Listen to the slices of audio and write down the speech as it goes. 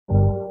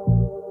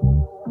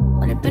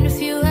Only been a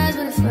few hours,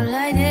 but it felt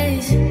like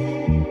days.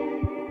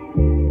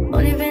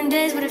 Only been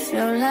days, but it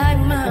felt like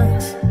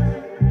months.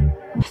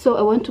 So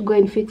I want to go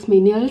and fix my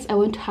nails. I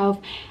want to have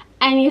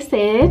a new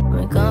set.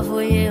 We're gone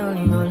for a year,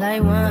 only know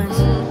like once.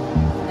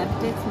 That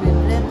fits me,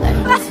 live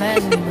like go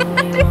fast and do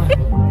what you want.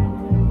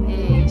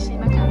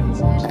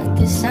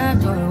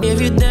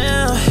 If you're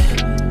down,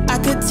 I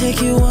could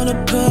take you on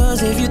a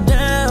cruise. If you're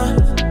down,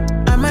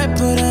 I might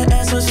put an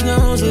ass on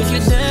snooze. If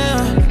you're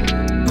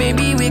down,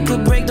 maybe we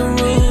could break the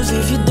rules.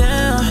 If you're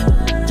down,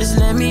 just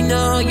let me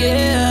know,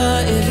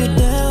 yeah. If you're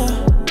down,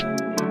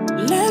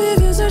 let me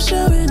feel so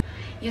showing.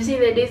 You see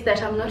the days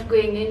that I'm not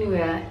going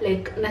anywhere,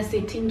 like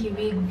nasetingi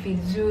wig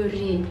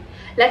vizuri,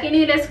 lakini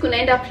ile siku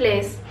naenda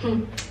place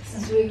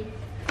sijui,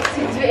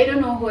 I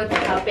don't know what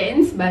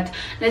happens, but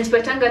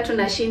najipatanga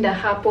tunashinda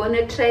hapo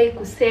na try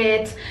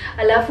kuset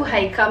alafu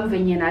haikam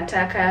venye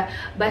nataka.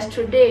 But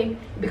today,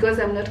 because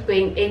I'm not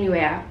going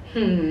anywhere,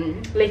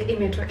 like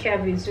imetokea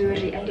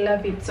vizuri. I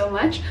love it so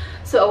much,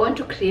 so I want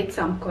to create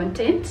some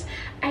content.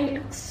 I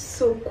look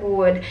so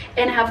good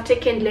and I have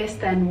taken less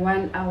than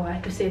 1 hour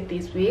to set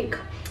this wig.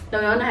 Now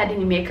I want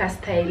to make a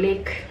style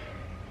like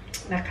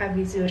naka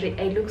vizuri.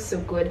 I look so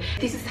good.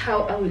 This is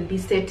how I will be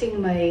setting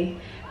my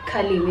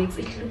curly wigs.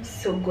 It looks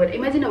so good.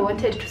 Imagine I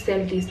wanted to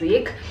sell this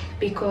wig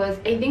because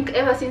I think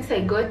ever since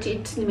I got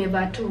it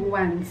nimevaa two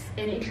once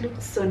and it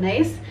looks so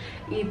nice.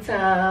 It's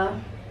a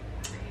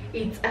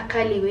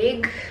curly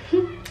wig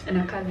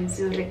naka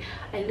vizuri.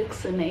 I look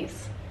so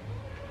nice.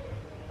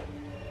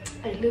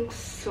 I look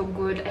so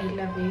good. I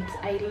love it.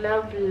 I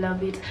love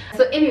it.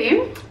 So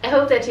anyway, I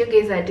hope that you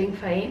guys are doing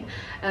fine.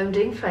 I'm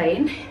doing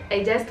fine.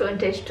 I just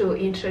wanted to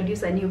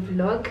introduce a new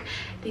vlog.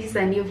 This is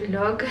a new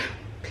vlog.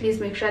 Please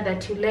make sure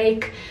that you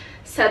like,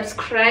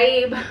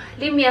 subscribe,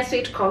 leave me a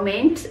sweet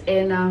comment,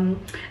 and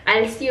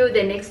I'll see you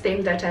the next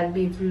time that I'll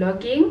be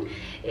vlogging.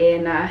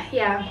 And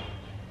yeah,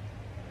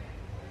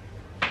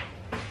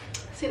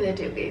 see that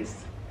you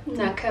guys.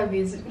 Naka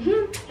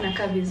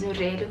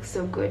vizuri. It looks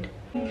so good.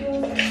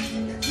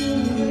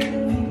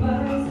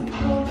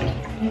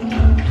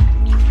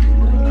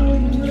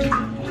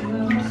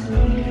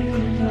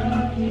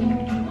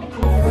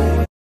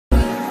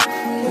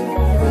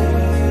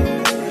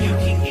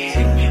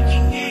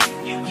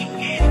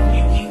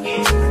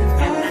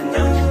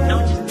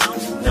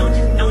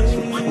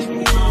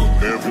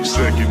 Every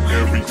second,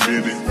 every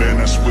minute, man,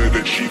 I swear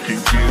that she can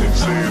get it.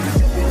 Saying,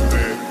 you a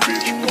bad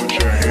bitch, put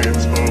your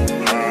hands up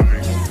high,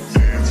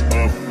 hands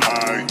up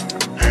high,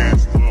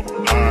 hands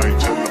up high.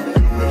 Tell them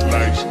turn the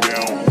lights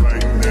down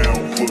right now,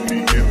 put me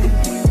in the mood.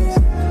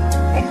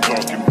 I'm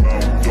talking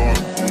about dark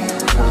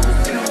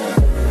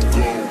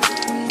blue,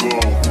 purple, go.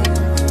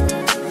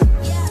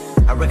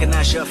 I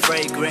recognize your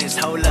fragrance,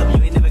 hold up,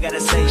 you ain't never gotta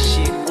say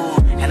shit,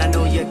 and I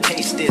know your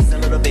taste is a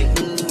little bit,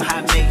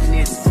 high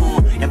maintenance,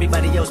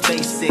 everybody else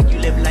basic, you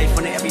live life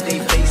on an everyday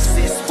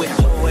basis, with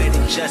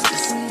poetic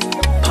justice,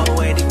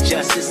 poetic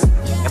justice.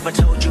 If I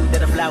told you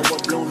that a flower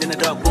bloomed in a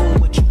dark room,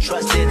 would you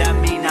trust it? I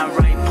mean, I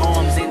write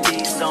poems in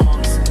these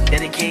songs,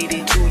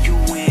 dedicated to you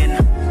when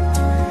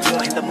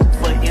you're in the mood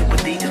for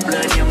empathy, there's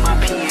blood in my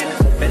pen,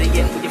 better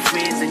yet with your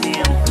friends and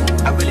them,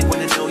 I really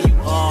wanna know you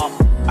all,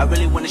 I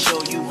really wanna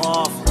show you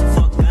off,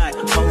 fuck God,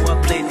 pour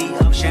up plenty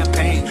of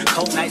champagne,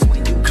 cold nights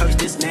when you curse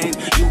this name,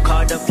 you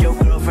called up your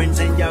girlfriends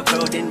and y'all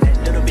curled in that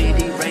little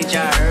bitty range,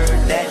 I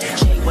heard that,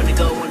 she wanna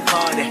go and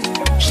party,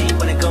 she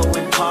wanna go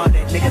and party,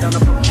 nigga don't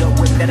approach your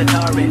whip that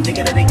Atari,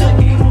 nigga that ain't good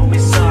game on me,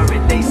 sorry,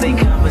 they say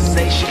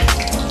conversation,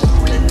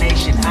 rule a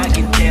nation, I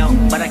can tell,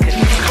 but I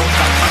couldn't go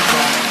off my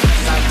phone,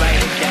 cause I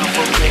write it down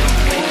for real,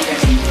 baby,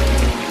 that's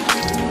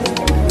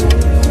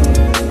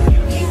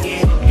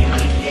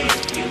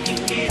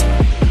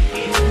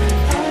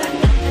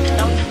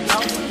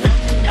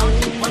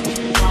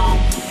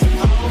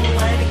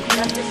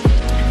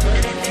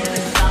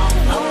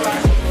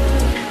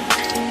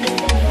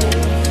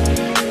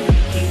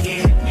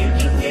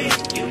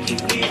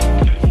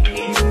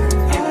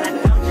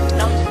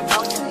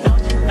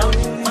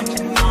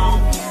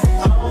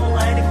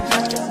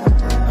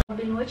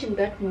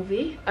that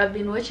movie. I've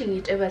been watching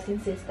it ever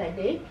since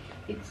yesterday.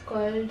 It's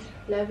called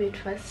Love at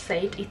First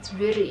Sight. It's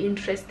very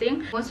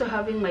interesting. I'm also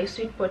having my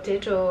sweet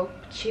potato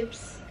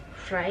chips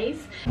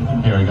fries.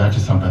 Here, I got you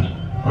something.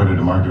 Ordered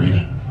a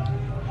margarita.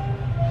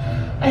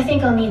 I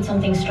think I'll need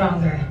something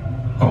stronger.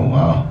 Oh,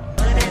 wow.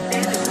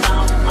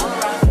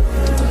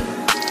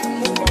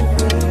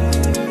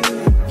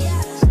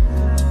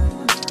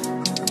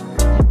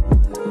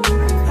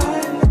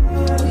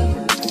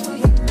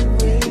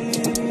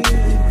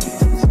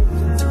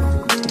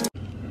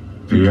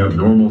 Do you have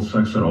normal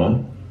sex at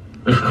all?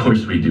 Of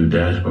course we do,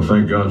 Dad. Well,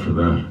 thank God for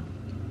that.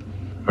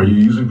 Are you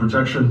using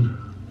protection?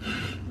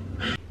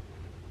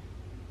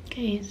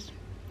 Guys,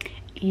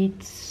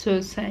 it's so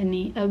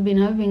sunny. I've been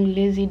having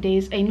lazy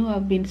days. I know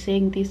I've been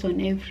saying this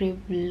on every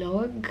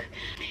vlog.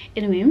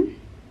 Anyway,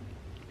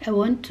 I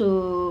want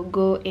to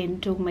go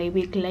into my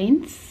wig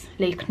lines.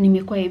 Like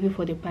nimekuwa hivi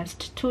for the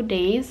past 2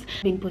 days,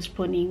 been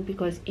postponing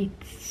because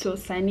it's so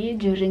sunny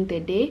during the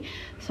day,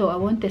 so I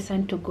want the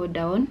sun to go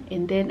down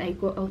and then I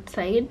go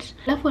outside.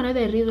 That's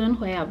another reason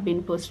why I've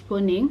been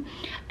postponing.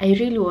 I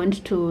really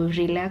want to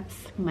relax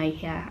my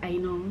hair. I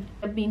know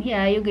I've been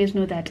here, you guys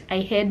know that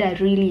I had a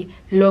really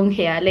long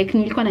hair, like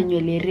nilikuwa na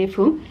nywele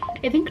refu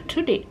I think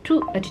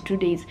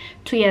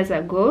 2 years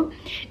ago,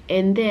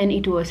 and then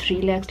it was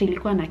relaxed,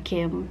 ilikuwa na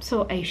kem,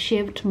 so I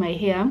shaved my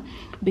hair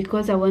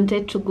because I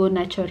wanted to go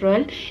natural.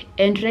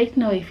 And right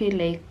now I feel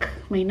like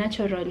my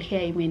natural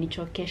hair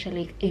imenichokesha,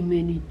 like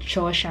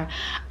imenichosha.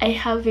 I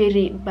have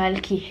very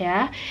bulky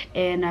hair,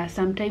 and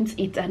sometimes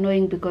it's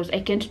annoying because I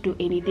can't do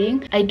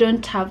anything. I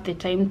don't have the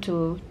time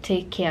to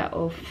take care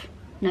of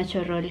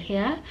natural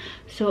hair,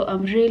 so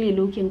I'm really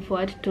looking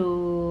forward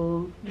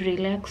to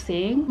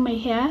relaxing my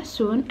hair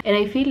soon. And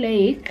I feel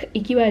like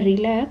ikiwa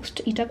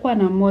relaxed itakuwa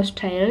na more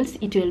styles,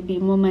 it will be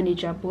more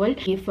manageable.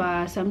 If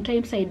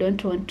sometimes I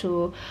don't want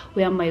to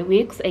wear my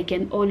wigs, I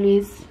can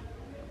always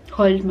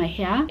hold my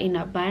hair in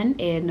a bun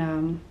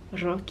and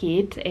rock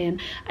it, and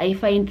I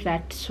find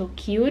that so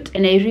cute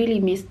and I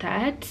really miss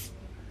that.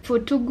 For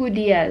 2 good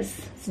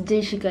years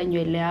sijaishika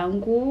nywele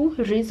yangu,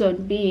 reason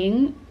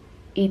being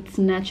it's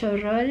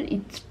natural,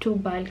 it's too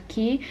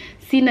bulky,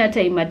 sina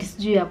time at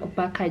sijui ya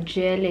kupaka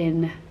gel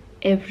and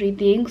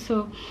everything,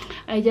 so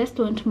I just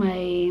want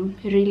my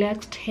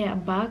relaxed hair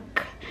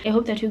back. I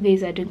hope that you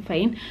guys are doing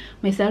fine.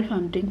 Myself,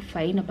 I'm doing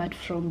fine apart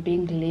from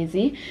being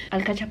lazy.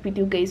 I'll catch up with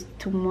you guys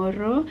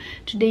tomorrow.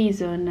 Today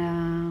is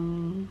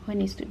on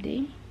when is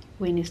today?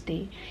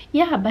 Wednesday.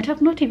 Yeah, but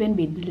I've not even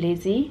been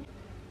lazy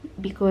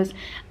because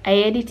I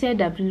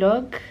edited a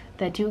vlog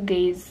that you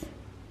guys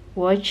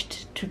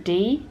watched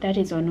today, that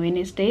is on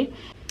Wednesday.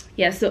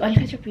 Yeah, so I'll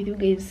catch up with you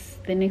guys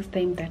the next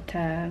time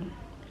that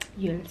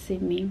you'll see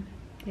me.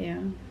 Yeah,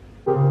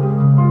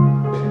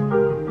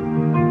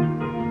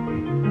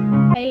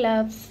 hi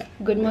loves,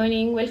 good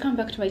morning, welcome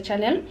back to my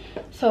channel.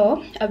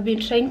 So I've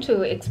been trying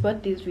to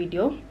export this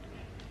video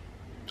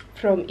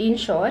from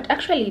InShot.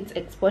 Actually it's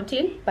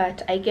exporting,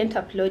 but I can't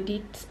upload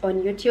it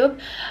on YouTube.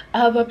 I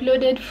have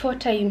uploaded 4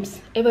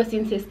 times ever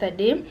since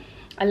yesterday,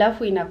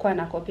 alafu inakuwa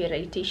na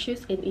copyright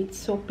issues and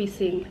it's so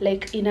pissing,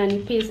 like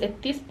inanipiss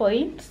at this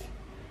point.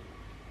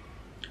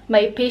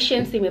 My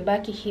patience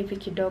imebaki hivi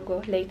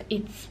kidogo, like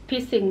it's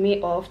pissing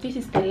me off. This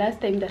is the last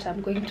time that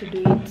I'm going to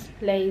do it,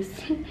 lies.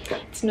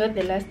 It's not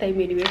the last time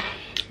anyway,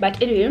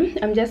 but anyway,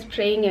 I'm just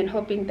praying and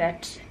hoping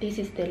that this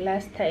is the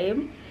last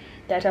time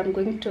that I'm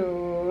going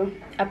to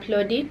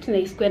upload it na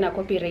isikuwe na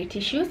copyright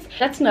issues.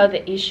 That's not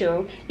the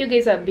issue. You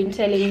guys have been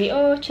telling me,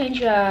 oh, change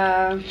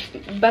your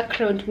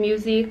background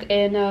music,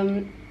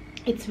 and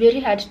it's very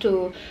hard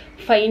to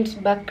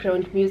find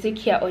background music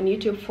here on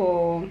YouTube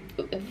for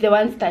the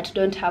ones that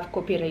don't have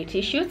copyright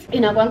issues.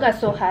 Inakwanga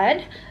so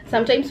hard.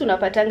 Sometimes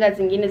unapatanga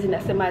zingine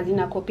zinasema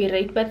hazina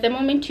copyright, but the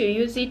moment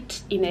you use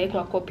it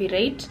inaekwa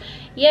copyright,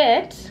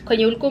 yet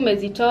kwenye ulikuwa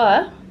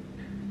umezitoa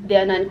they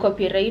are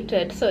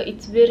non-copyrighted, so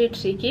it's very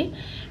tricky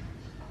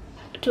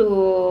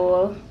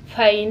to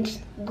find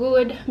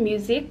good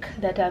music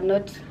that are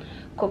not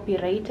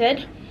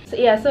copyrighted. So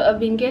yeah, so I've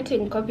been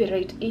getting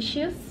copyright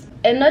issues,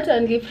 and not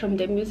only from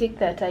the music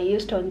that I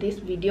used on this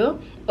video,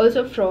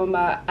 also from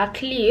a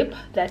clip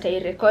that I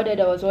recorded.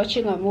 I was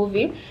watching a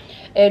movie,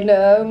 and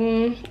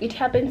it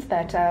happens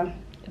that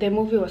the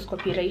movie was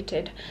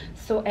copyrighted,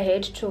 so I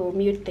had to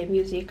mute the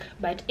music.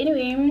 But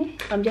anyway,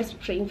 I'm just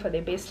praying for the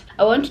best.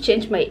 I want to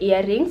change my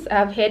earrings.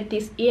 I've had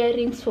these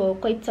earrings for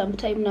quite some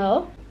time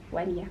now,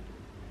 1 year.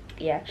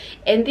 Yeah,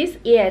 and these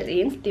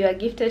earrings, they were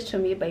gifted to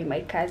me by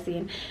my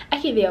cousin.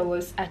 Actually, there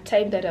was a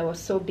time that I was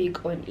so big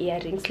on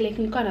earrings, like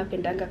nilikuwa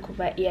napendanga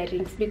kuvaa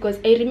earrings, because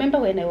I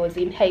remember when I was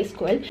in high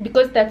school,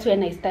 because that's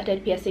when I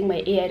started piercing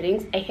my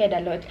earrings. I had a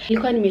lot,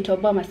 nilikuwa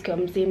nimetoboa masikio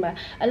mzima,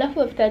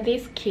 alafu after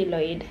this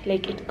keloid,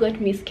 like it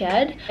got me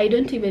scared. I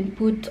don't even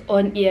put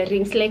on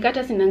earrings, like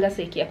hata sinanga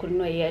seki ya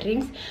kununua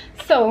earrings.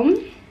 So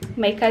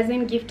my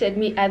cousin gifted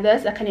me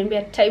others.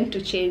 Akaniambia time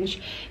to change.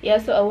 Yeah,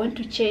 so I want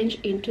to change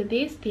into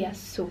this. They are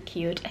so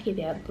cute. Okay,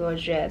 they are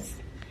gorgeous.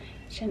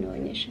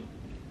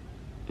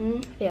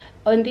 Yeah.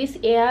 On this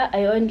ear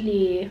I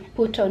only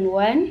put on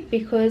one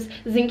because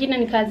zingine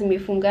nika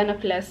zimefungana,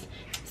 plus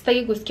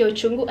sitaki kusikia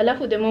uchungu.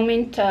 Alafu the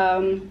moment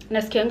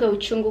nasikianga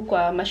uchungu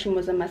kwa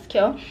mashimo za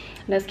masikio,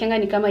 nasikianga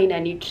ni kama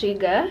inani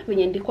trigger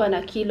venye ndikuwa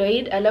na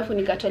keloid, alafu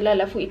nikatola,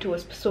 alafu it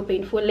was so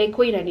painful, like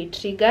kwa inani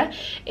trigger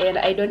and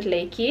I don't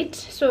like it.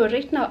 So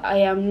right now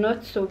I am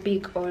not so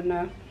big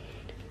on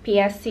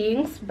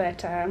piercings,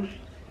 but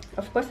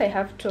of course I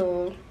have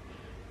to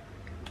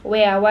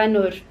wear 1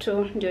 or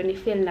 2 ndio ni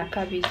feel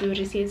nakaa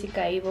vizuri, siwezi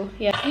kaa hivyo.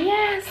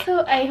 Yeah,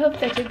 so I hope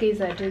that you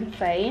guys are doing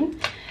fine.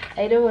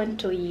 I don't want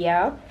to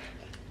yap,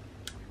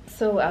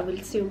 so I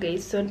will see you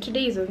guys soon.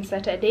 Today is on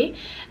Saturday.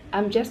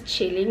 I'm just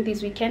chilling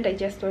this weekend. I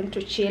just want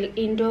to chill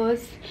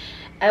indoors.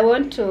 I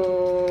want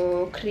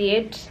to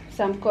create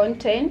some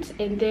content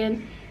and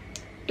then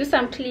do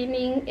some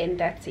cleaning, and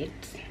that's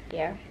it.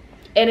 Yeah,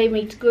 and I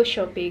might go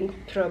shopping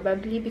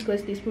probably,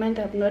 because this month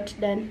I've not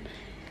done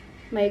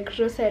my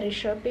grocery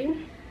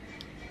shopping,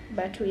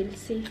 but we'll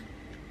see.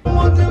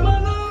 Only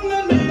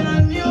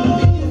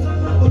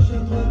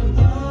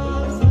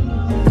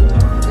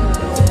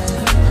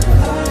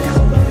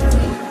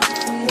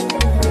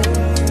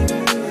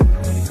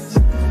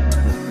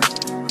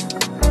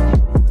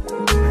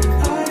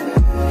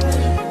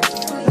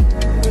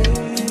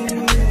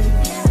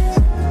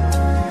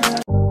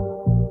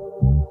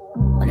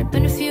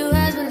been a few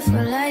hours, but it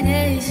felt like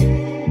days.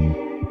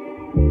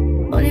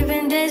 Only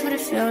been days, but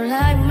it felt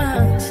like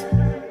months.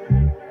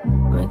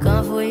 Been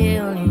gone for a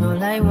year, only know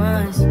like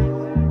once.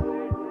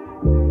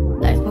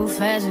 Life move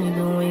fast when you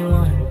do what you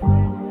want.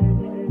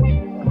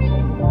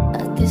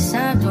 At this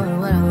time, doing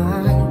what I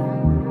want.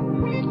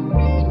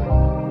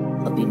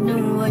 Hope you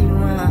doing what you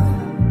want.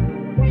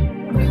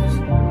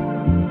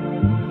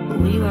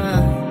 What you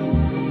want.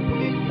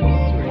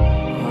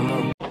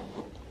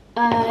 I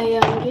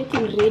am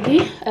getting ready.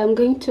 I'm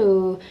going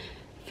to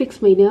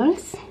fix my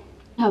nails.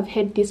 I've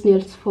had these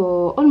nails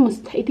for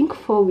almost, I think,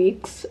 4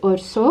 weeks or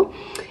so,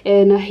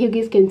 and you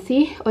guys can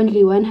see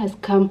only one has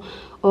come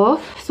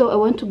off. So I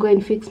want to go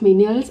and fix my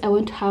nails. I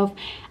want to have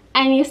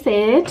a new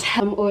set.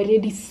 I'm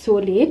already so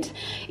late.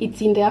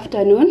 It's in the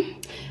afternoon,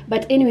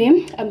 but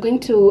anyway, I'm going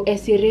to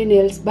Esire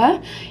Nails Bar.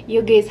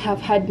 You guys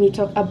have heard me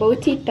talk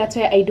about it. That's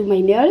where I do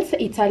my nails.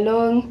 It's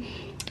along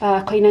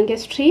Koinange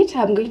Street.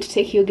 I'm going to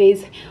take you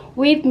guys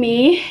with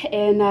me,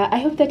 and I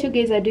hope that you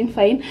guys are doing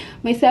fine.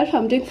 Myself,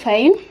 I'm doing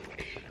fine.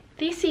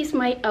 This is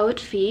my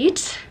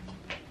outfit.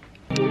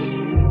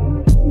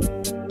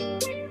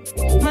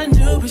 My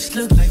new bitch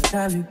look like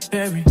Halle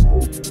Berry,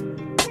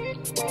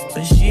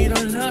 but she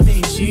don't love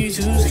me, she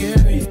too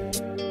scary.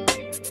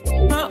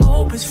 My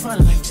old bitch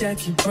front like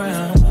Jackie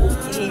Brown.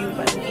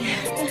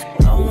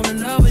 I wanna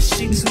love her,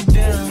 she too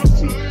down.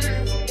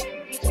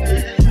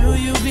 Will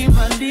you be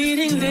my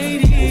leading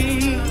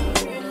lady?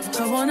 I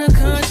want a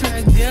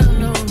contract, girl,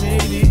 no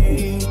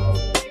maybe.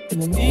 In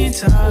the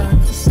meantime,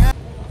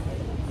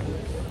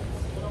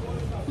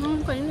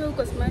 Kwa nini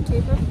uko smart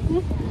hivyo?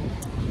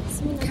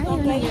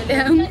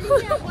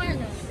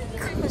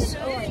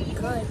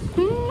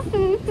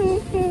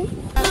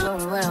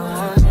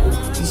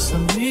 it's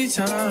some me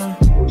time.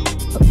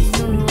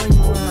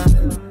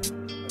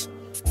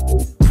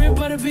 Crib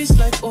by the beach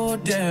like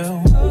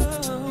Odell.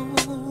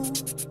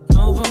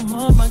 No, but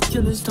mom, my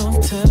killers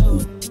don't tell.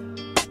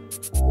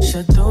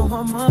 Shadow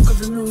my mom,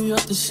 cause I New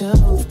York the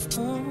shelf.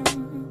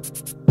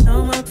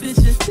 Now my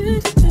bitches did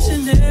it to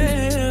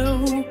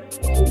Chanel.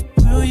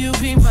 Will you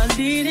be my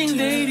leading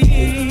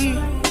lady?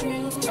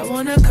 I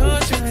want a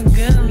contract,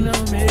 girl, no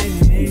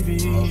maybe.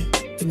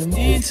 In the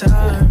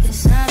meantime,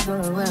 it's not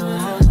going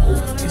well.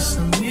 It's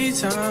some me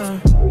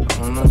time. I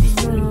don't know if you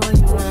do what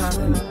you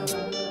want.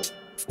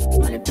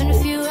 Only been a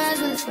few hours,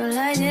 but it felt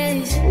like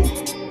days.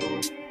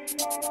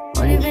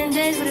 Only been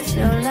days, but it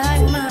felt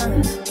like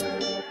months.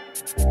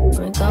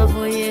 Been gone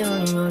for a year,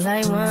 only know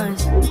like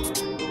once.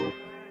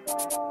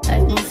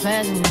 Life move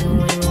fast and you do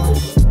what you want.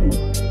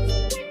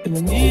 In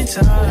the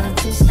meantime,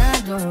 it's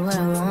not doing what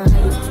I want.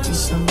 It's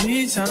some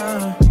me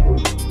time.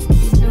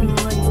 You doing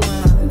what you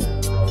want.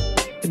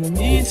 In the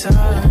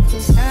meantime,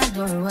 it's not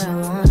doing what I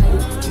want.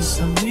 It's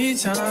some me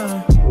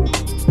time.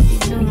 You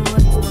doing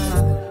what you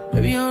want.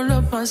 Maybe I don't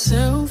love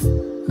myself,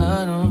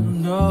 I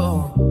don't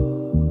know.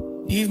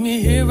 Leave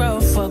me here,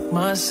 I'll fuck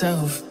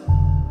myself.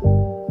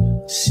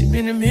 See me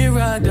in the mirror,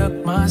 I duck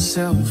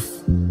myself.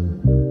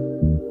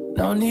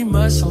 Don't need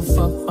much, so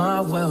fuck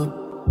my wealth.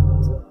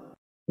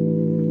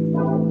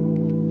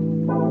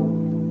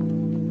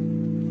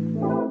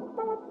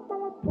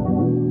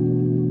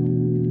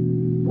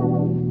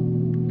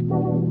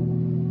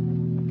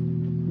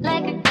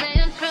 Like a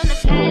glance from the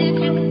past,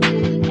 you can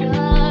see the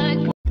dark.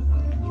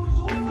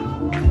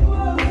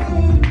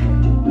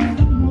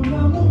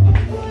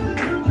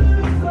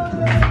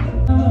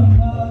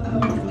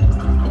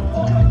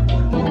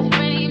 In the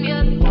frame,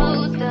 you're the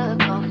poster of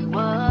the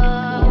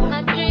wall.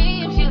 My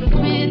dreams, you the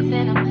prince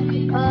and I'm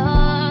the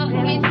pop.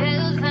 Let me tell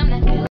you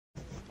something.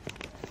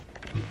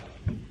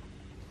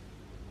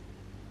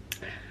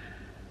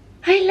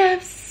 Hi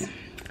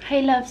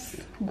loves,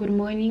 good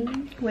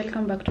morning,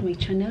 welcome back to my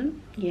channel.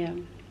 Yeah,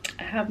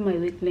 I have my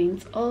wig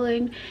lines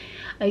on.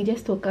 I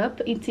just woke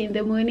up, it's in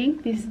the morning.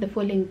 This is the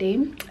following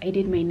day. I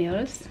did my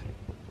nails.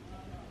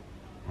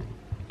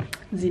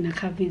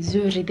 Zinakaa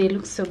vizuri, they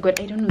look so good.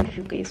 I don't know if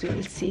you guys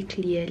will see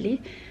clearly.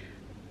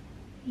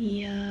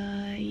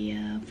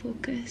 Yeah,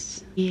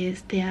 focus.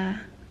 Yes, they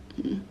are.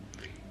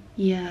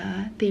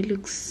 Yeah, they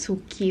look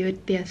so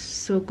cute. They are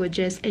so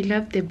gorgeous. I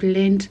love the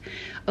blend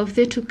of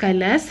the two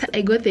colors.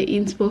 I got the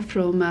inspo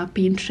from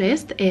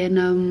Pinterest,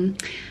 and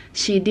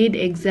she did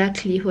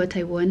exactly what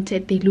I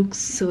wanted. They look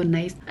so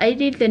nice. I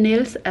did the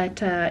nails at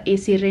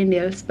Esire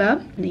Nails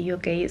Bar. You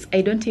guys,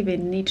 I don't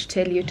even need to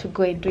tell you to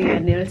go and do your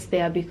nails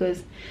there,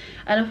 because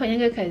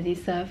anafanyanga kazi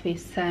safi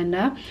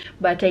sana,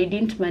 but I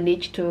didn't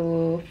manage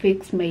to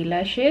fix my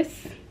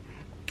lashes.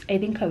 I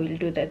think I will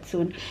do that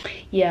soon.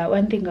 Yeah,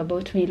 one thing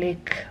about me,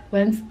 like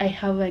once I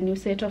have a new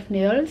set of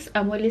nails,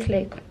 I'm always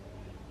like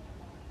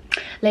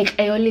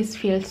I always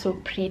feel so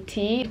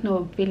pretty. No,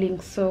 I'm feeling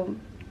so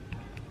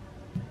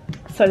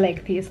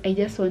like this. I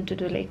just want to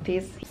do like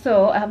this.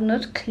 So I have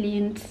not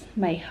cleaned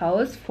my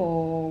house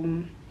for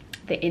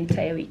the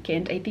entire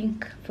weekend. I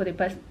think for the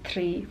past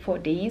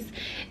 3-4 days,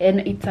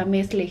 and it's a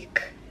mess.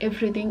 Like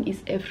everything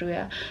is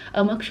everywhere.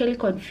 I'm actually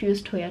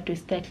confused where to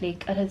start.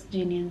 Like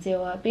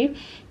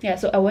yeah,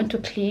 so I want to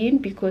clean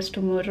because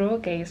tomorrow,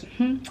 guys,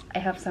 I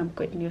have some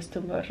good news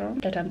tomorrow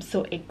that I'm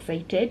so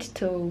excited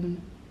to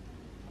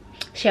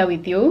share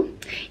with you.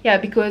 Yeah,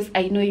 because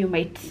I know you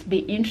might be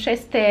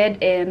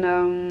interested,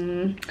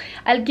 and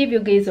I'll give you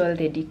guys all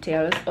the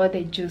details, all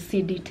the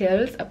juicy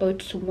details about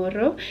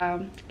tomorrow.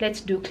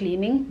 Let's do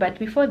cleaning, but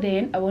before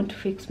then I want to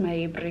fix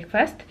my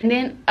breakfast, and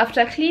then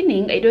after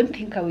cleaning, I don't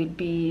think I will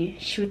be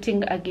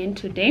shooting again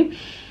today.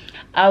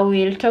 I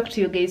will talk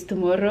to you guys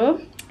tomorrow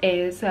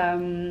as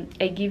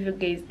I give you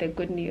guys the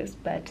good news.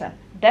 But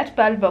that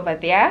bulb over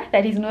there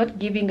that is not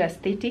giving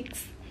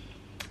aesthetics,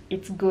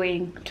 it's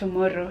going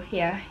tomorrow.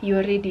 Yeah, you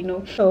already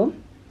know. So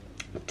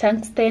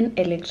Tungsten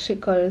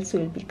electricals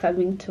will be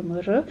coming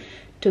tomorrow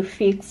to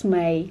fix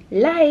my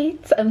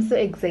lights. I'm so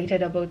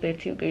excited about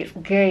that, you guys.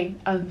 Okay,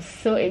 I'm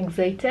so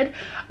excited.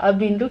 I've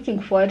been looking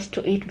forward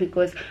to it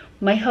because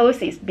my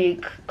house is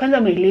big. Because my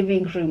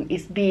living room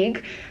is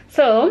big,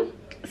 so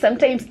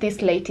sometimes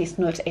this light is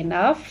not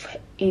enough.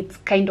 It's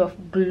kind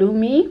of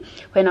gloomy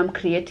when I'm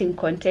creating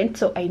content,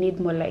 so I need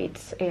more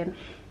lights, and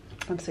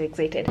I'm so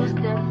excited. Got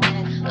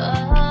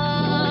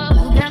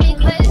me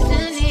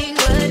questioning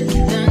what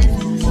you've done.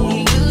 You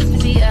used to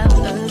be out of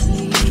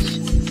reach.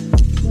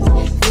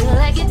 Feel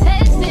like you're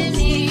testing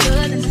me.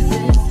 You're the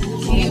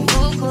necessity.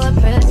 Full court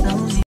press on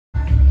me.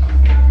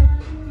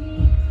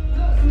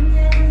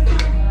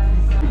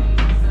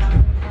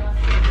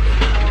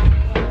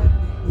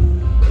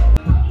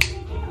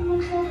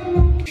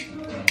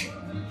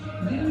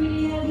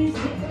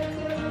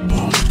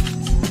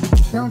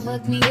 Don't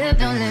fuck me up,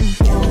 don't let me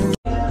go.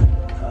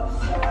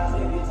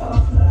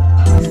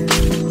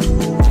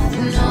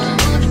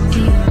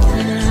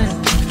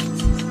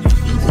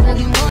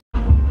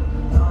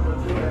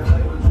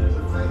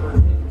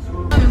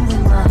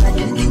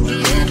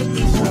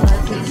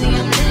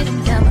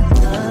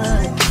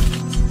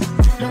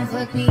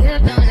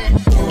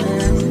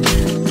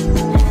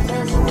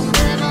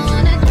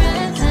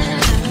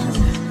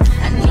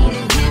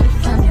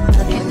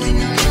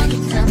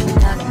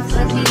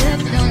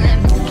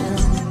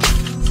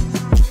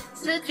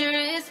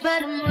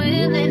 But I'm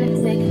willing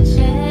to take a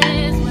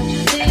chance. What you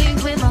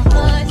think with my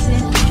heart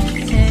in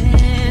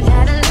hand?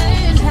 Gotta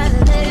learn how to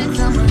let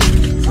someone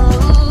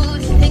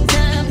hold. Take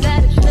time,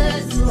 gotta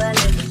trust who I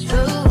let you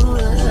true.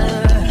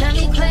 Got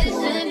me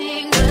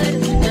questioning what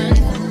you've done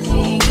to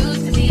me.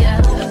 Used to be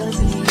out of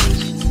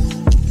reach.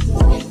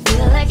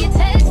 Feel like you're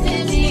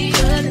testing me.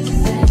 You're the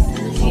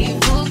necessity.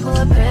 Full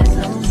court press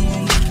on me.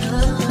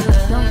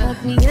 Don't fuck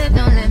me up,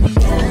 don't let me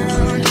down.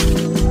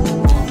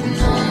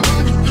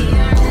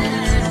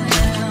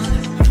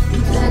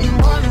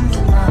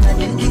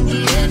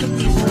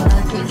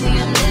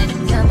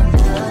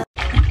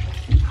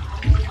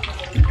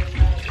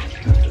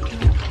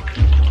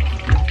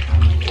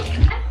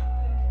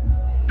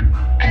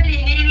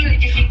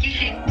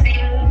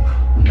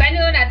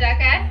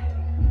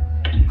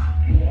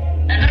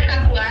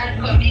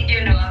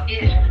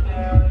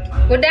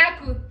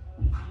 Udaku.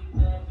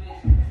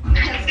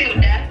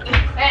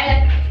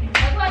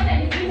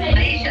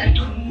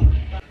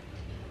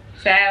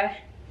 Sawa.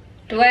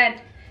 Tuad.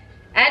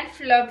 Ad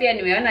flow pia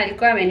nimeona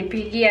alikuwa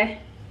amenipigia.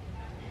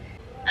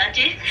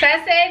 Ati?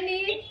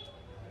 Saseni.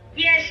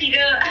 Yes,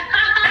 Shiro.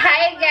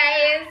 Hi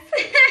guys.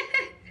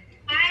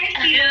 Hi,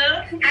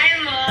 Shiro.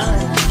 Hi,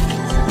 Mom.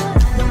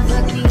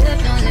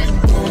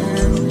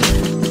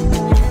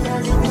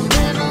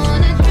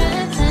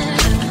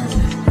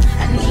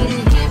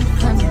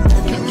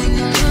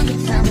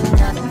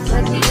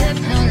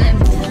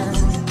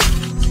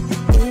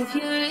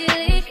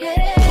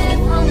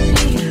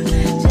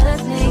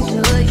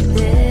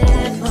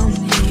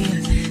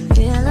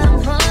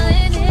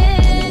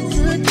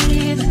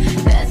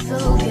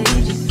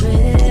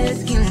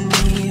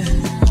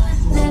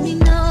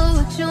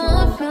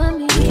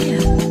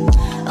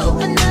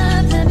 Open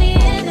up, let me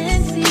in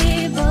and see.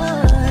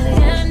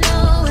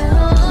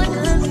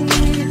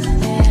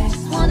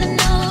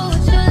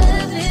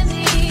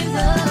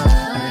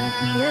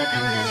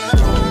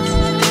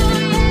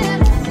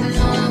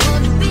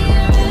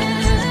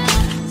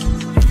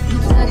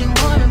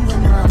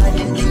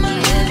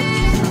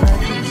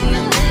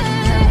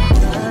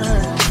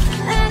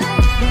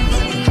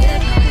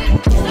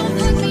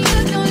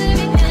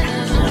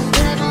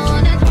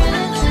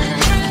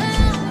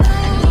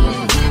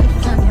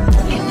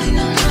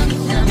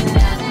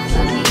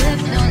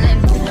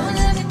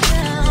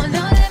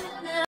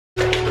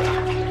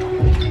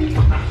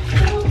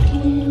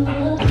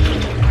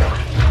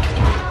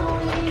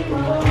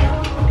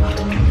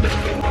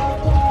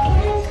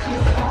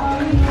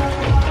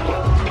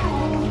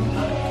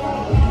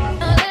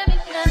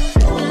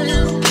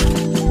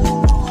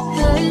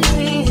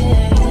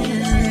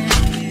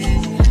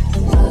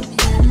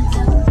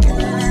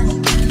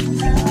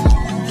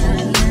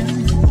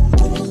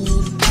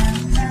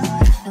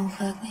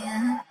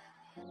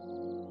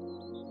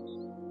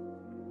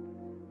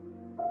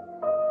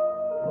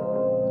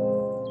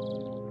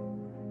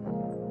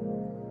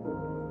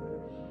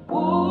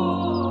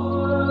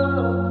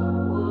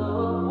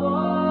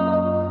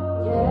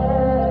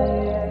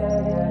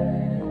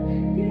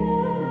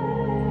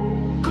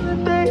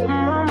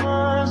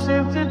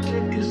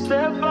 you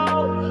step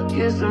out,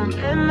 get some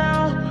air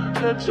now,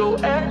 let your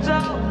edge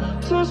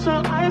out. To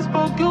some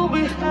iceberg, you'll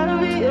be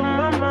heavy in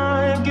my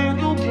mind. Can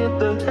you get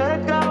the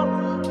heck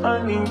out?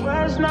 I need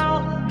rest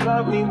now,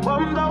 got me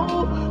bummed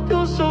out.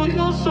 You so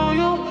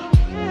you,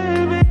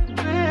 baby,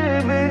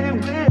 baby,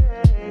 baby.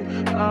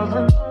 I've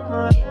been on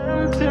my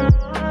empty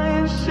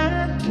mind,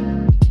 shit.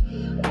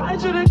 I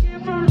should've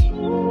came from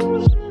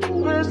losing the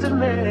best of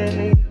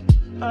me.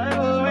 I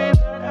worry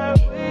that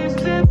I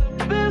wasted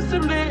the best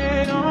of me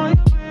on you,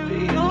 baby,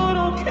 you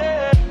don't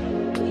care.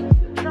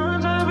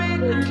 I'm trying to be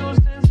a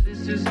nuisance,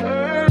 this is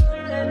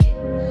hurting.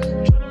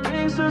 Trying to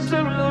make some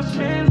simple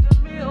change,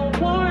 got me a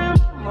war in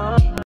my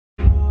mind.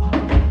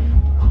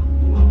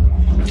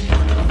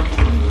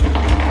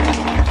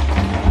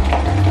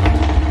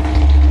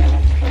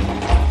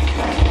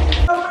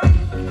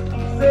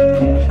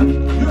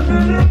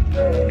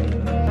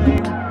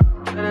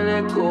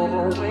 Let go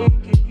away,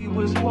 he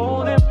was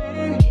holding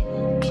me.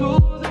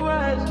 Choose the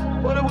rest,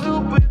 but it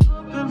will be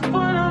up in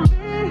front of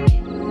me.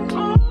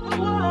 On the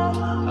wall,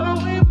 I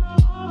leave my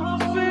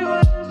arms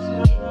feelings.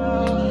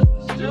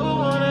 Still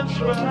wanna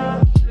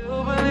try,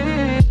 still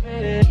believe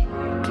it.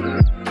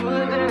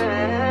 Good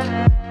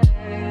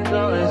days,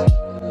 always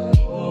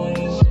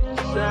always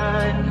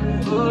inside.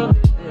 Good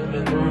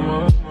living in my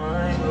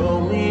mind,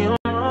 hold me on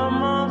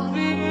my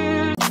feet.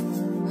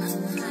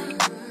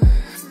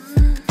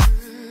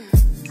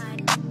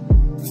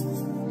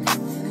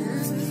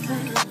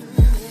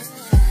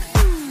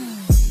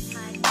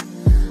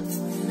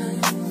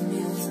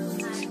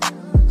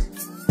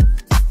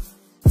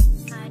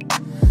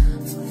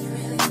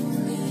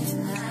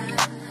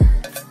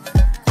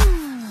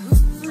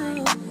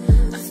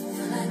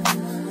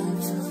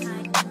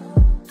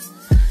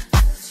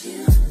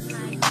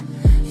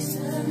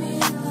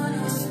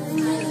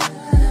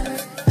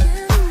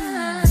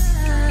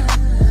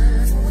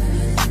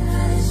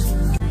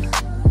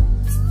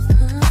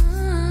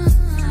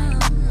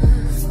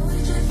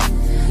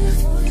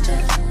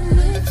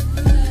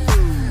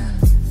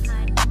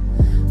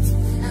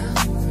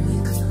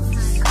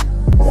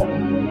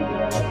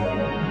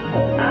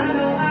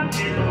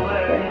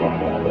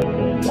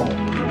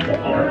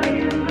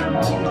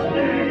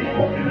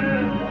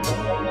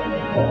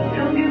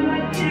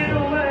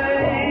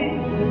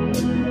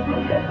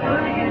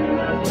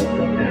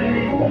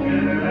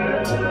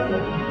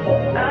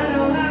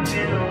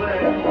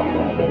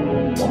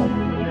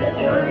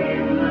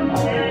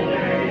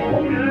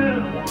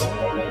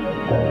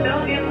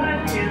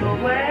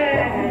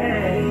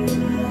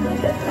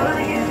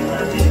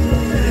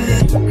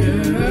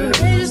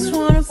 They just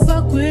wanna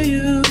fuck with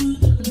you.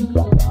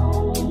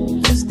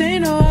 Cause they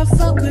know I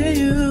fuck with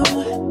you.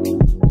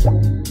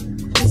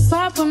 If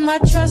I put my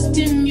trust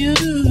in you,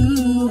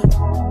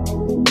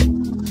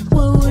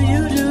 what will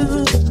you do?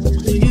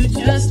 Will you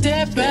just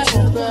step back?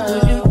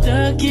 Will you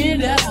duck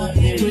it out?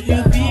 Will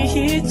you be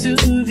here to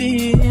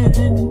the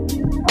end?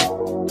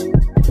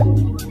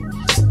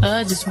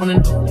 I just wanna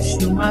know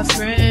if you're my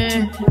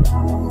friend.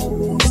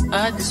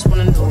 I just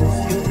wanna know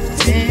if you're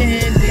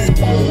pretending.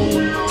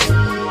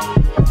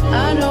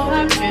 I know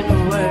I've been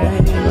away.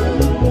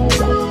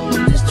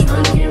 I'm just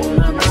trying to get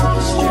my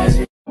mind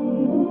straight.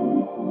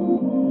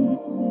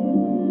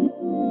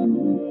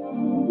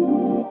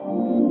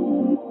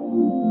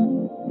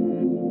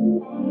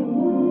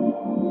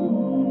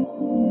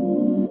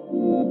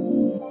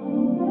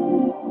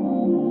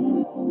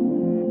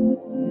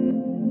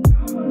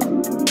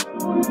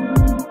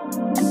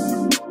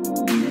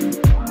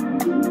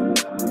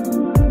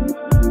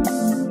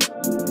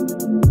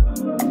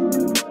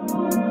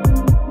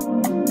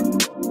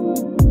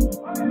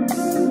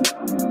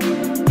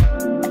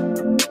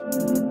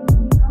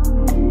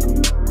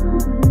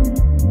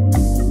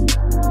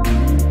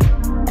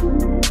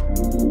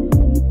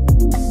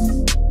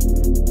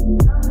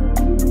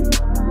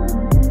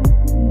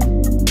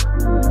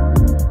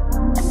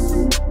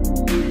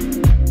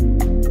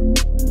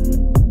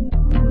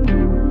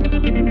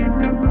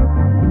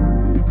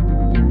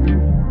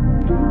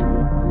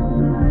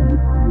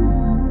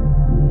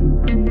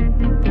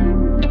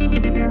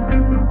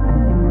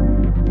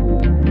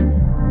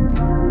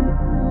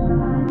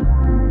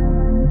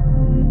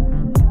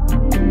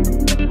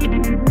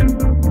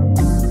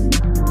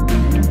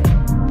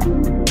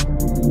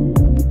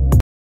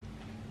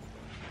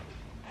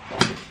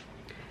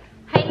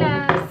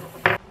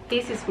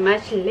 This is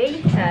much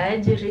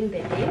later during the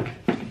day.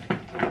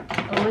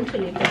 I want to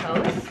leave the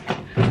house.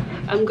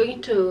 I'm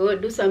going to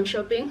do some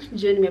shopping.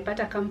 June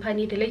nimepata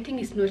company. The lighting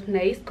is not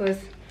nice because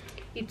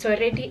it's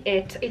already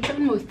it's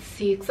almost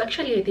 6.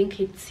 Actually, I think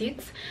it's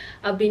 6.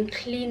 I've been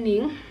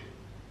cleaning.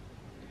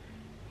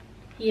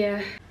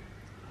 Yeah.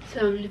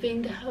 So I'm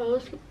leaving the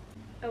house.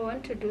 I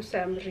want to do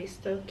some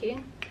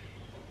restocking.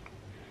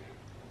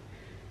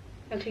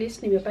 At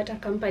least nimepata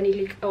company.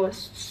 Like, I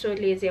was so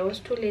lazy. I was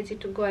too lazy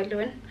to go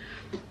alone.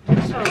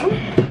 So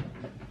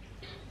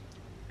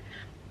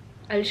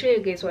I'll show you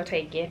guys what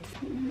I get.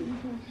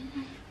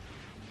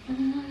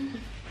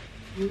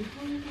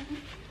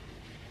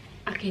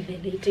 Okay, the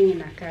lighting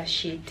inakaa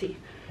shitty.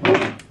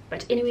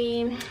 But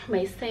anyway,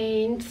 my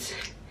scent,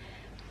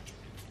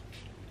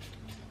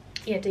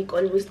 yeah, take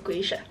almost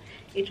kuisha.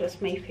 It was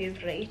my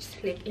favorite.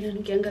 Like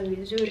inanukianga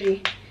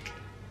vizuri.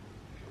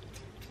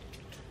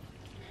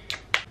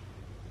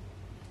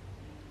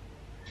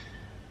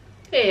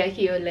 Hey,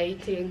 hiyo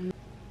lighting.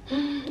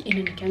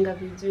 Inanukianga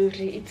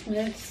vizuri. It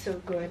smells so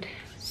good.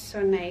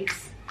 So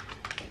nice.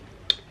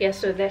 Yeah,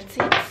 so that's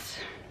it.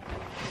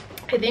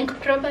 I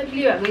think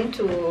probably we're going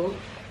to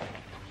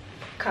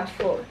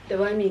Carrefour, the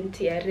one in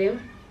TRM.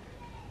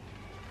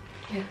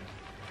 Yeah,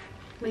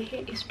 my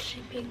hair is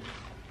dripping.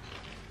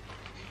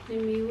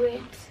 Let me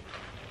wait.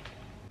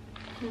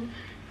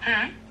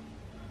 Huh?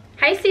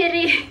 Hi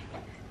Siri.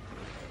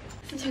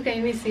 Sijuka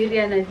imi Siri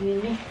ana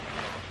nini?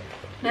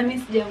 Nami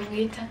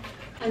sijamuita.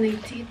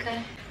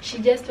 Anaitika. She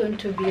just want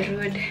to be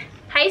rude.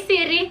 Hi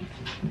Siri.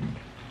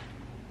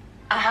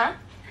 Uh-huh.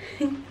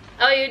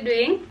 How are you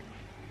doing?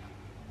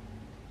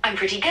 I'm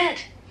pretty good.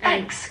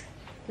 Thanks.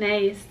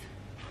 Nice.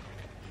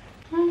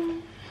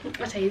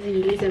 What are you?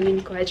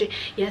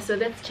 Yeah, so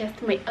that's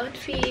just my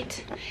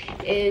outfit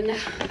in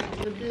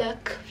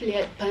black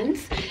flared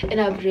pants,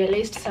 and I've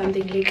realized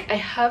something. Like, I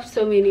have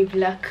so many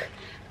black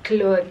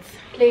clothes.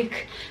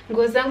 Like,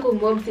 nguo zangu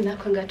mob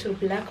zinakwanga to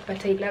black,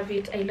 but I love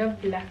it. I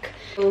love black,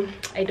 so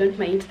I don't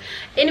mind.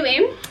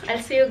 Anyway, I'll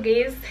see you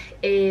guys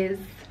as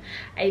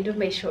I do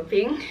my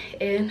shopping,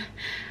 and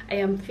I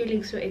am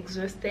feeling so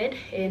exhausted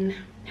and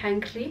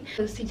hungry.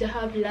 So sija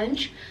have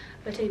lunch,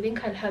 but I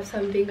think I'll have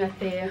something at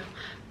the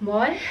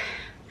mall.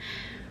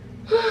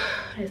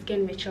 Let's get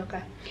me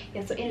choker.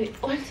 Yeah, so anyway,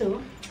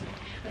 also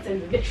let's a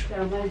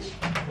maji.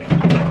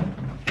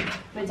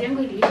 Maji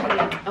yangu iliisha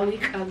like a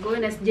week ago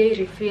na sijai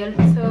refill,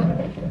 so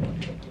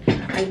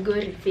I'll go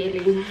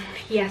refilling.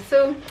 Yeah,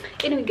 so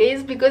anyway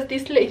guys, because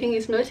this lighting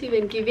is not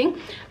even giving,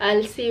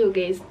 I'll see you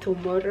guys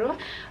tomorrow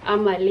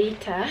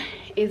later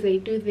as I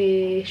do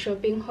the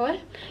shopping haul.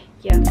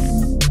 Yeah.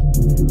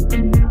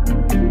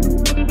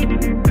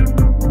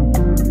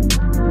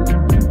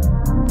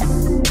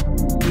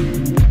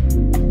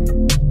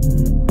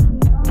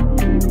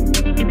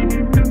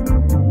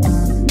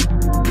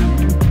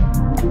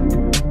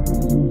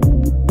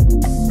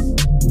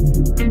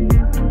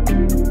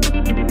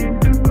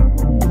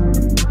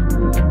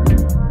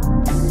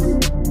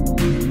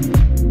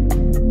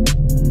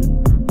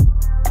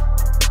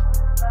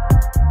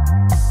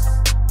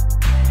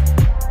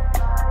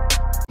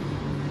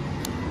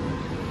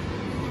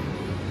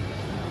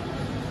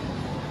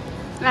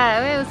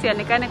 Wewe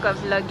usionekane kwa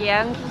vlog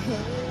yangu.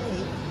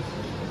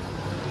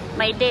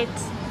 My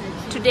date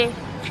today.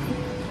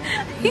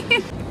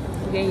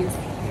 Guys.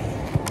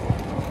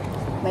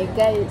 My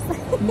guys.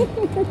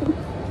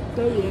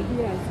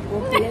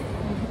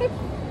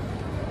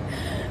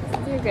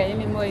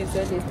 Anymore is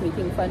always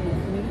making fun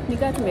of me.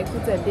 Nika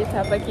tumekuta date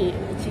hapa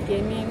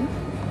chikening.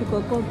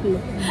 Tuko couple.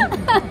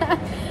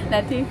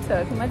 Na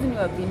TikTok. Imagine we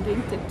have been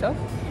doing TikTok,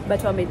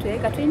 but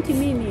wametuweka 20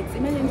 minutes.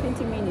 Imagine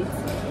 20 minutes.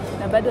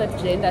 Na bado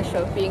hatujaenda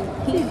shopping.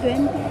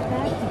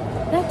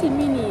 30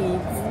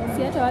 minutes.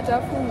 Si hata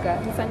watafunga.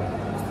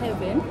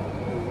 7.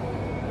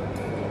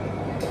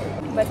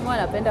 But mwa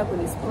anapenda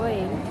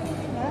kunispoil.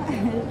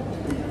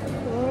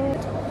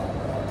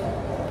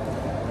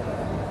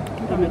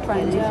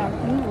 Umetukalisha.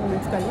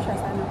 Umetukalisha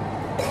sana.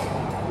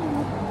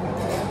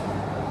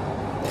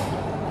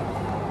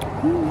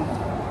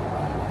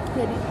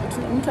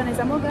 Mtu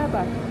anaweza moga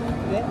hapa?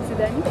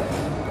 Sidhani.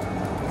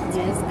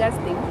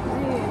 Disgusting.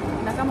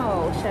 Na kama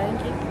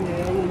waoshangi.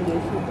 Hiyo ndio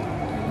shida.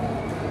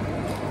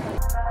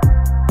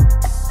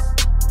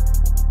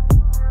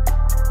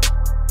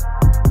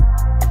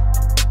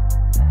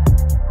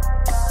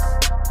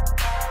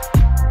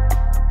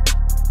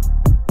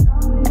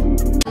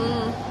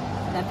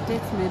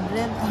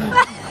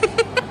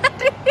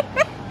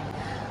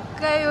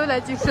 Kayo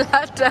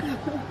unajiflata.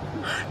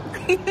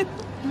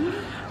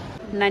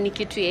 Na ni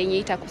kitu yenye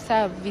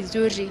itakusaa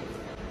vizuri.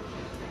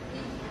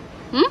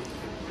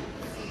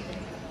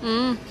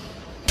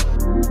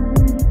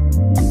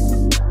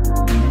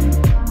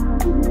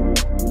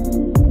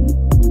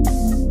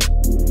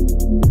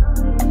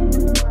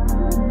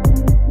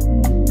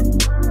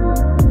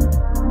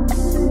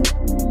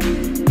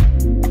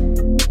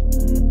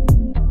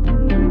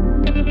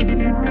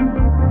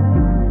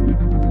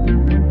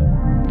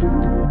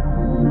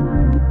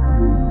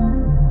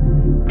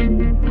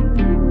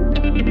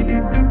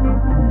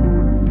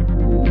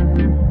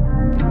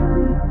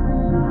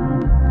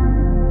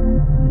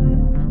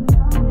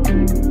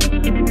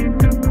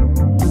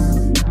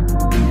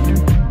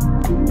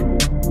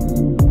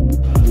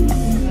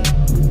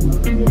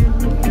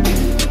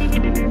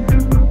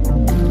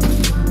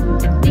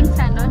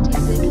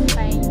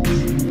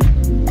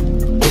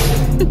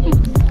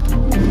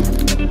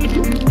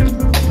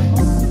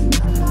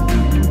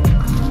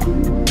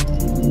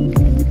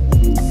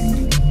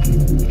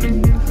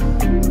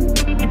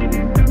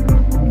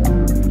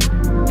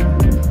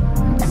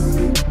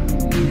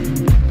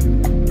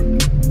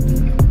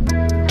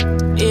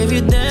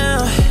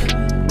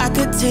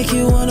 Take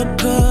you on a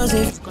cruise.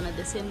 It's gonna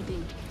the same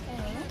thing.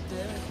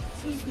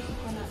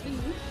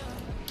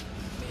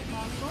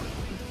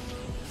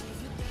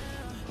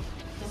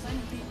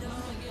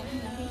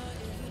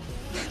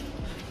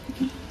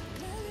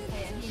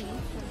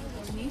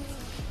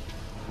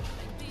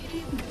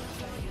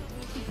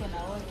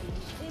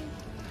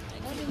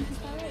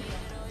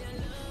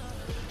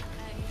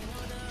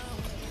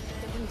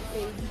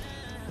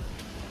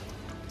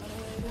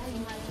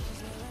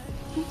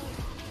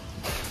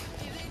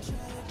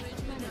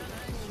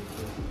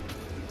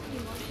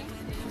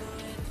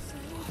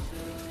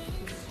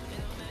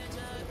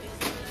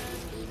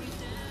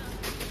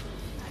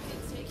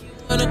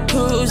 On a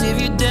cruise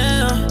if you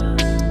down.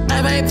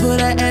 I might put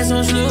her ass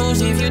on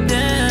snooze if you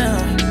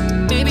down.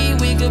 Maybe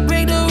we could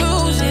break the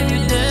rules if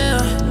you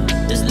down.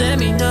 Just let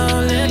me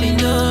know if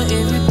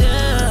you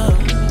down.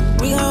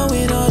 We gon'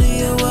 win all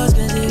the awards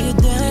cause if you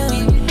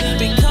down.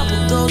 Big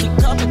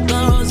couple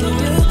goals if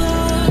you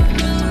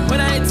down.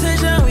 When I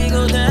attention we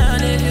go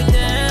down if you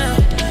down.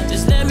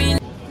 Just let me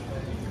know.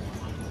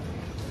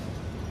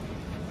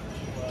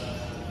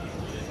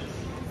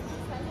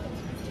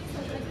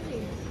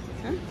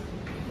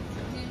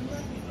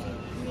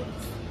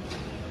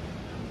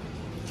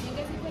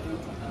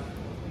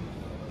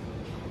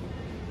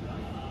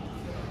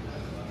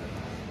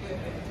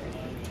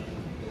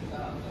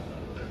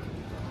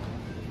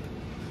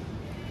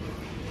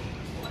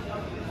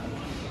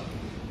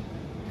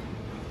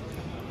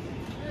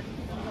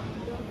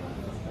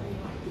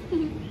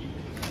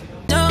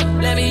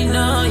 Let me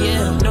know,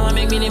 yeah. Know I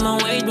make minimum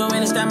wage, but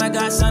when it's time I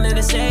got something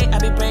to say, I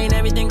be praying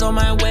everything go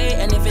my way,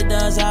 and if it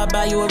does, I'll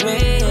buy you a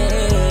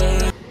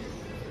ring.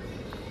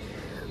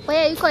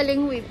 Why are you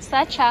calling with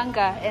such anger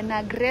and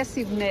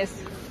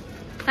aggressiveness?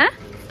 Huh?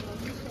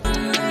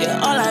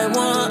 Yeah, all I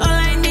want, all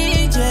I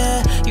need,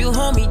 yeah. You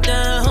hold me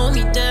down,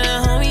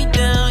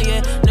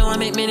 yeah. Know I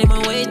make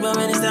minimum wage, but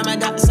when it's time I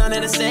got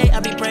something to say, I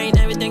be praying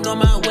everything go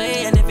my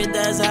way, and if it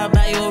does, I'll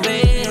buy you a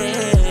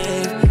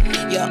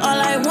ring. Yeah, all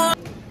I want.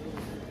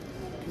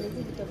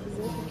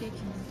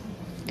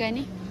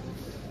 Gani?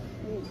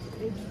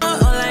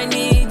 All I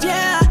need,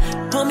 yeah.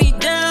 Hold me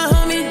down.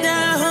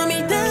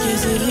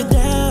 Cause if you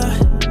down,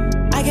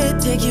 I can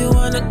take you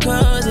on the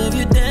cruise if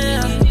you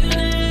down.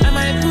 I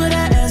might put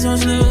that ass on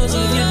snooze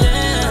if you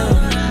down.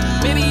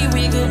 Maybe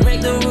we could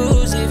break the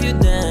rules if you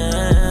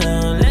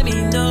down. Let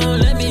me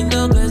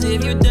know, cause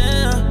if you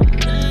down,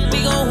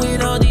 we gon'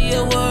 win all the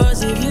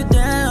awards if you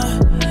down.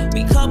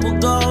 We couple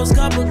goals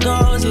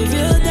if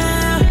you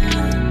down.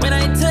 When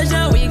I touch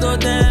down, we go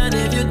down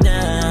if you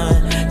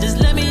down. Just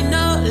let me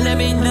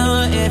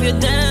know if you're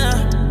down.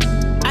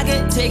 I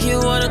can take you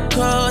on a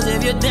cruise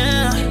if you're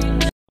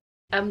down.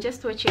 I'm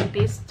just watching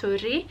this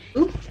story.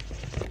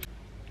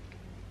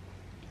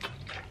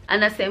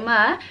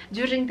 Anasema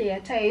during their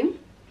time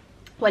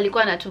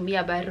walikuwa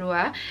natumia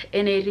barua,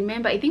 and I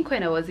remember I think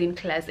when I was in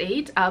class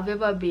 8 I've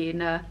ever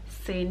been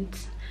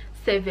sent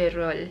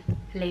several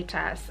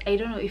letters. I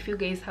don't know if you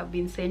guys have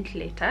been sent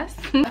letters.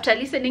 After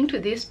listening to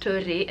this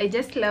story, I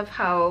just love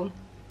how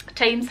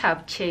times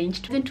have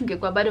changed.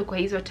 Tungekuwa bado kwa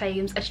hizo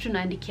times ati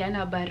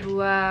tunaandikiana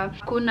barua,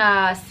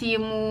 hakuna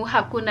simu,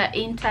 hakuna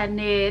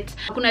internet,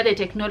 hakuna the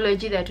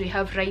technology that we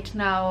have right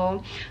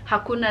now,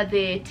 hakuna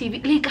the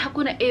TV, like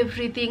hakuna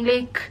everything.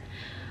 Like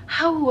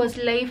how was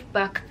life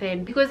back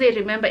then? Because I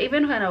remember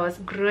even when I was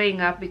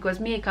growing up, because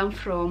me I come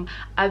from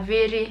a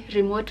very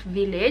remote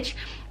village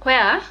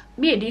where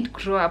me I didn't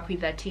grow up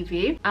with a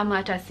TV ama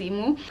hata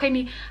simu.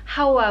 Kwani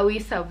how are we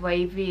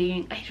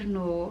surviving? I don't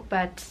know,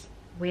 but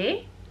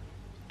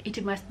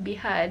it must be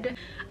hard.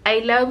 I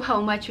love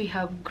how much we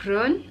have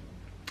grown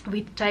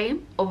with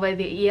time over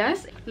the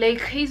years. Like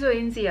hizo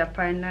enzi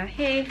hapana,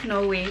 hey,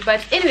 no way.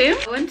 But anyway,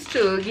 I want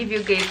to give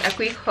you guys a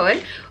quick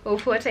haul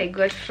of what I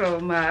got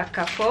from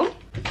Carrefour.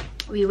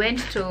 We went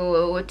to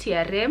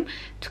TRM,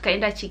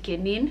 tukaenda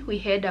Chicken Inn. We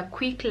had a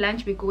quick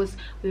lunch because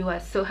we were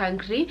so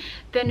hungry.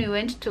 Then we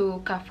went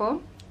to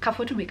Carrefour.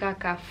 Carrefour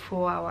tumekaa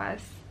 4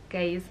 hours.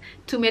 Guys,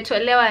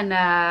 tumetolewa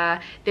na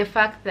the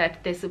fact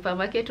that the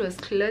supermarket was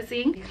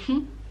closing.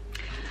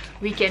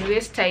 We can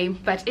waste time,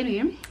 but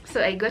anyway,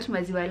 so I got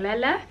maziwa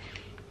lala,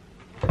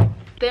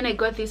 then I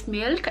got this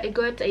milk. I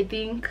got I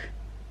think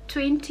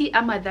 20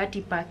 ama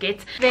 30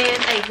 packets.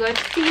 Then I got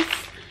this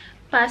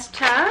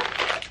pasta.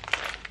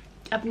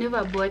 I've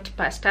never bought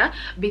pasta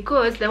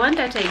because the one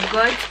that I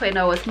got when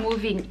I was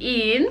moving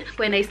in,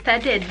 when I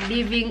started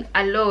living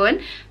alone,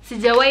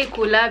 sijawai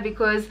kula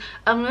because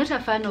I'm not a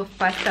fan of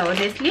pasta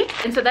honestly.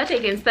 And so that I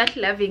can start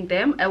loving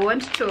them, I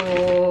want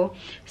to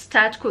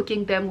start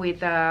cooking them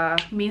with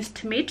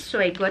minced meat. So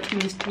I got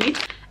minced meat.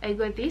 I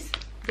got this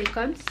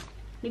bacons.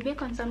 The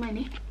bacon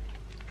samani.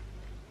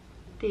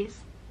 This.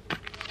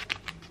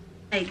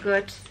 I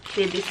got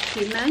baby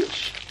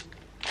spinach.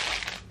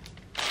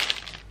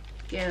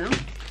 Yeah.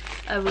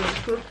 I will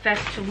cook that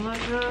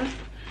tomorrow.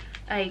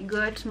 I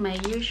got my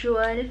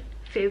usual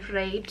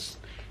favorite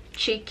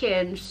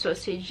chicken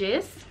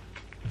sausages.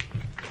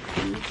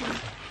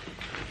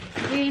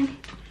 Then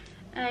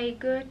I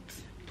got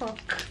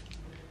pork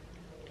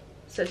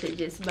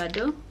sausages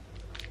bado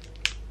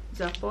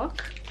za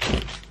pork.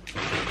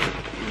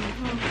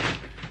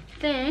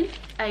 Then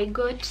I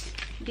got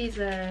these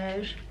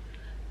are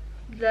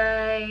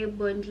the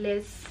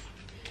boneless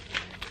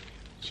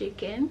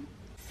chicken,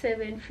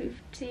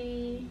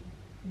 750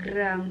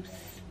 grams.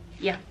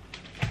 Yeah,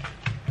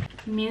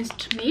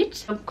 minced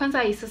meat. Kwanza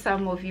I saw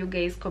some of you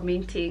guys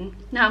commenting.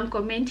 Now I'm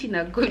commenting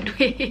a good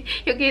way.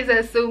 You guys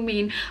are so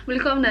mean.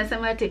 Mlikuwa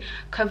mnasema ati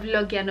kwa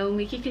vlog ya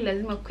Naomi Kiki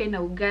lazima kuwe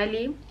na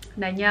ugali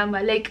na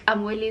nyama. Like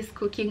I'm always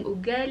cooking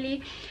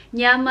ugali,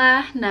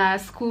 nyama na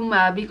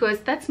skuma because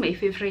that's my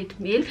favorite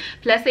meal.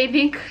 Plus I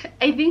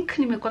think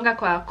nimekwanga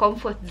kwa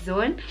comfort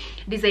zone.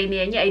 Design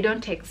yenye I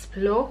don't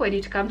explore when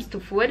it comes to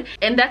food,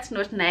 and that's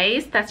not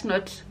nice. That's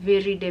not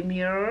very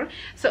demure.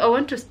 So I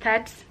want to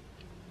start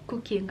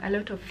cooking a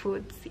lot of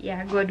foods,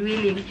 yeah, God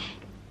willing.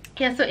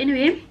 Yeah, so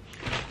anyway,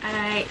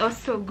 I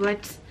also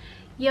got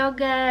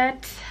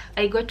yogurt.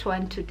 I got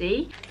one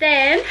today.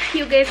 Then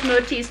you guys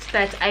noticed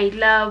that I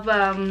love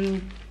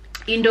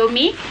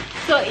Indomie,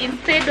 so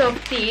instead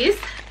of this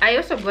I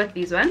also got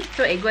this one.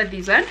 So I got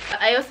this one.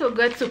 I also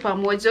got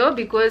Supermojo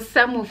because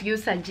some of you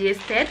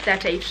suggested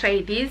that I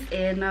try this,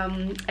 and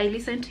I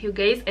listened to you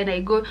guys and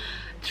I go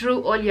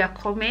through all your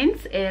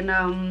comments, and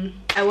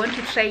I want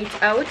to try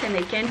it out, and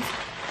I can't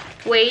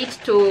wait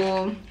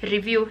to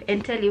review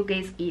and tell you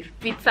guys if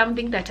it's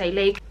something that I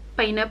like.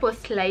 Pineapple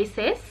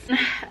slices.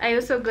 I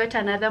also got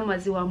another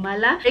maziwa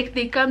mala. Like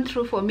they come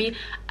through for me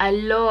a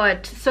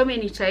lot, so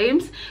many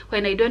times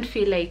when I don't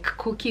feel like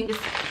cooking.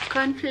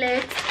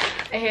 Cornflakes,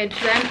 I had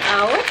run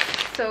out,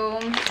 so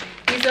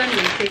this one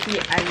will take me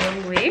a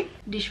long way.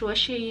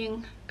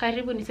 Dishwashing,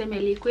 karibu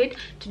niseme liquid.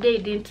 Today I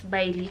didn't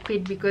buy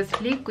liquid because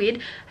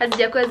liquid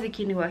hazijakuwa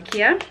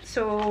zikiniwakia,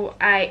 so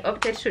I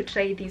opted to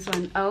try this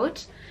one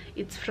out.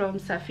 It's from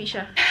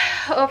Safisha.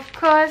 Of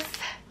course,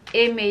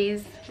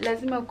 maize,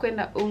 lazima ukwe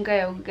na unga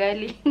ya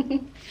ugali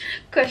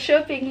kwa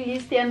shopping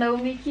list ya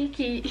Naomi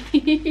Kiki.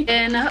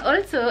 And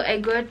also I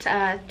got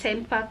a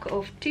 10 pack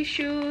of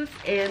tissues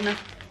and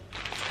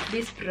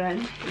this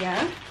brand,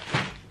 yeah.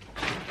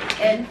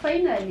 And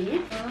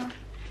finally,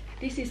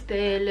 this is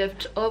the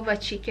leftover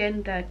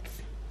chicken that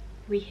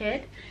we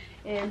had,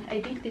 and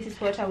I think this is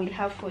what I will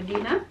have for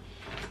dinner.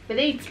 But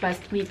then it's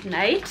past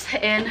midnight.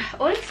 And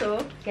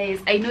also guys,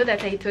 I know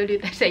that I told you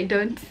that I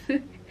don't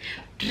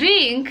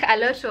drink a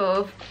lot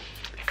of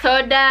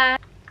soda,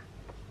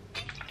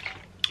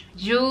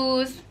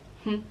 juice.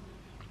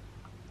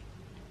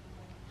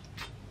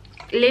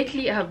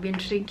 Lately I have been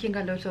drinking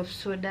a lot of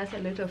sodas, a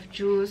lot of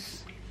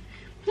juice.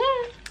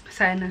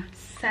 Sana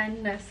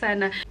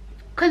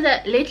because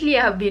lately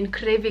I have been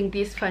craving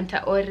this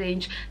Fanta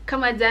orange.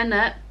 Kama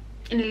jana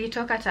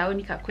nilitoka town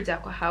nikakuja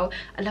kwa hao,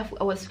 alafu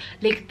I was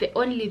like, the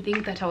only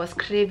thing that I was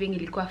craving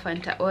ilikuwa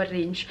Fanta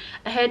orange.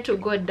 I had to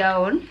go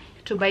down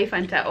to buy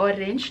Fanta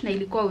orange na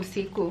ilikuwa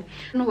usiku.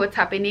 I don't know what's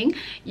happening.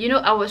 You know,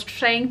 I was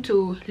trying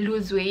to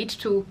lose weight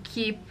to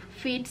keep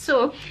fit,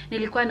 so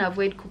nilikuwa na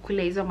avoid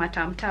kukula hizo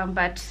matamtam,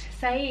 but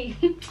sahi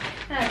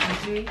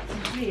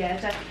sijui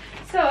hata.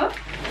 So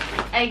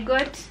I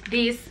got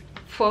this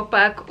 4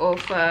 pack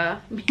of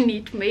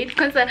Minute Maid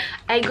because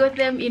I got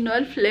them in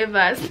all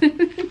flavors.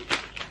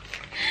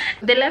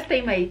 The last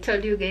time I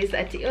told you guys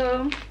that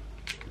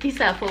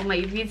these are for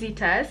my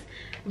visitors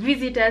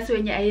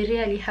when I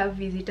really have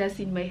visitors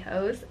in my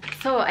house.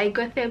 So I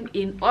got them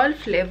in all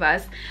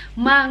flavors.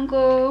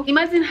 Mango,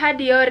 imagine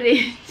had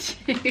orange.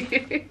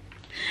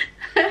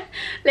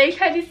 Like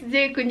had this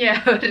sijai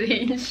kunya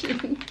orange.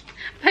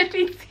 But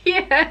it's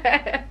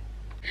here.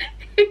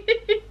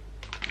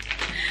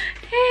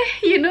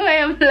 You know I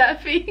am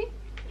laughing.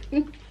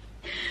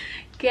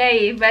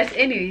 Okay, but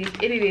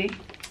anyway,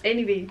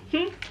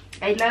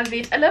 I love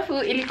it.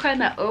 Alafu ilikuwa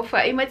na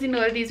offer. Imagine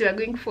all these were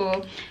going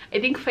for I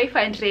think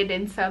 500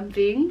 and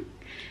something.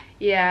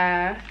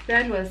 Yeah,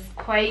 that was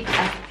quite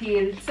a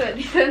steal. So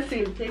this one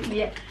will take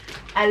me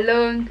a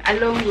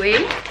long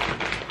way.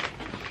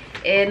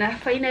 And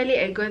finally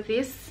I got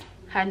this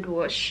hand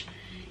wash.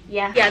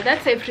 Yeah,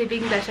 that's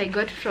everything that I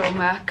got from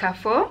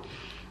Carrefour.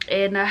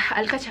 And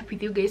I'll catch up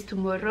with you guys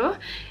tomorrow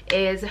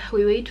as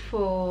we wait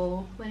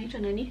for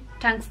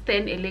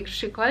Tungsten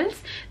Electricals.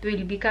 They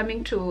will be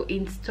coming to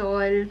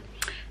install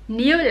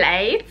new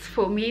lights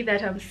for me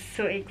that I'm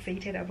so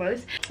excited about.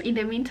 In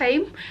the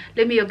meantime,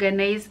 let me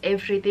organize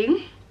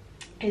everything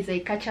as I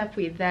catch up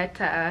with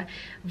that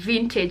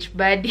vintage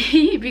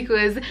buddy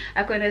because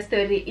I got a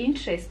story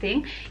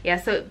interesting. Yeah,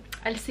 so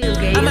I'll see you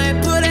guys. I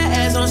might put her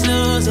ass on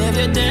snooze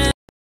every day.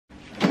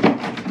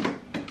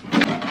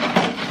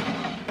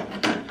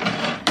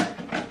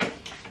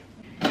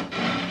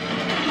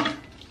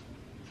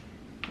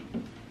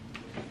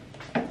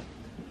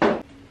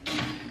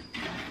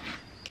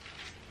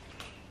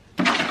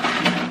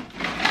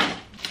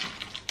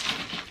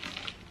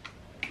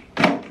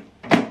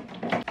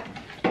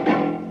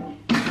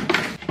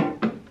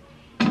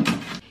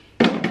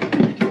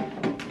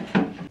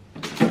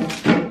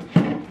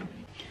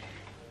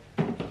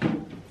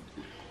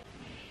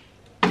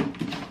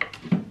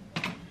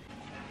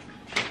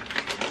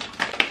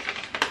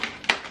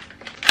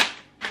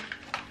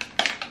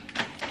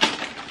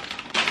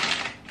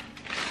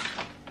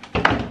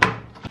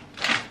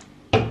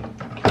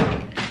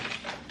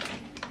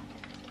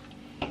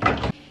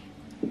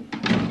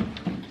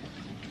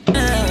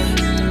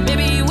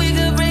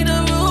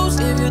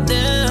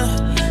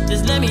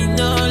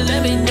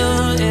 Let me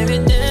know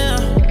everything.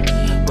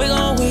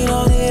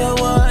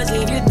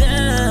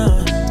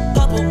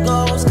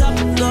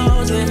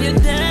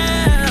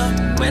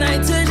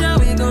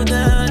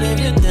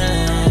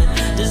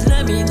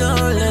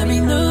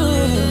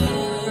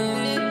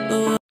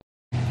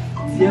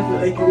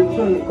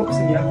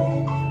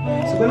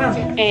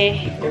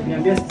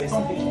 Niambia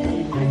specific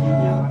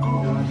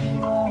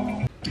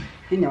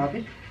hii ni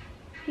wapi?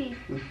 Hii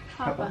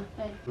hapa.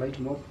 Light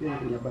mob pia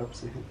ni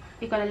babs.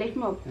 Iko na light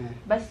mob.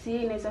 Basi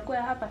inaweza kuwa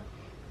hapa.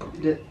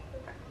 Ile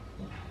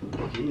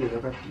hii inaweza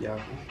kuwa pia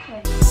hapo.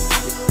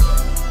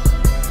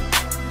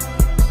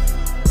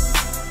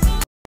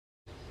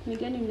 Ni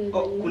gani mnaweza?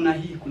 Kuna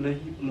hii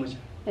moja.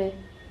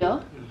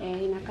 Ndio.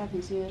 Inakaa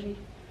vizuri.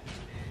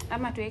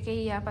 Ama tuweke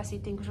hii hapa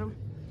sitting room.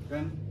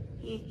 Gani?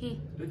 Hii.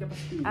 Tuweke hapa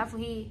sitting. Alafu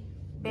hii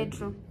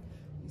bedroom.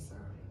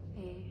 Sawa.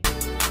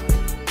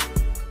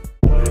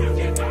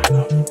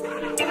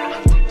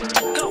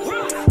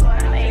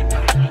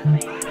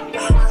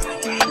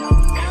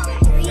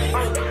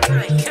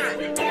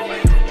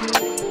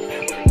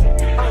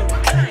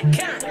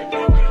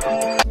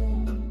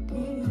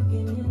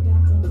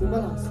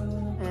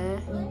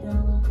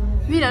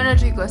 Mimi naona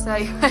tu iko sawa.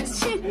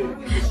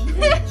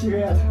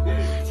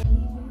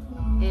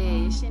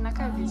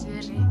 Inakaa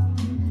vizuri.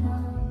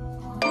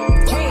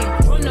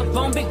 Run up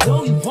on big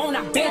go, you won't,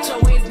 I bet your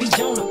ass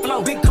be on the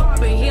floor. Big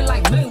carpet here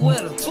like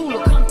Mayweather,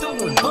 Tula come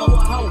through and blow a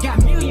hole.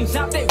 Got millions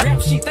out that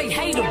rap shit, they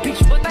hate a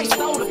bitch, but they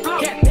stole the flow.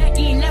 Got back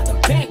in after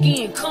back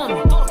in,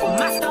 coming, fuck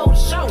em, I stole the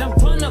show.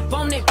 Don't run up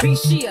on that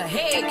bitch, she a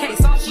head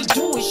case, all she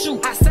do is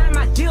shoot. I signed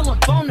my deal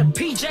up on the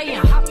PJ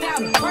and hopped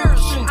out in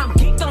parachute. I'm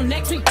geeked on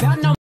next week,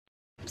 got no.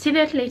 See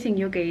that lighting,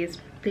 you guys?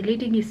 The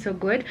lighting is so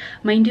good.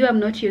 Mind you, I'm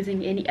not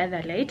using any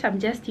other light. I'm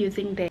just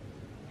using the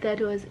that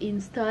was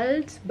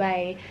installed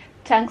by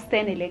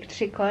Tungsten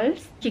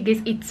Electricals. You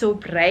guys, it's so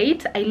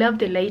bright. I love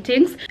the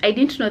lightings. I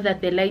didn't know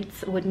that the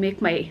lights would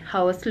make my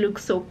house look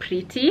so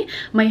pretty.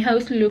 My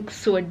house looks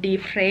so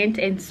different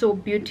and so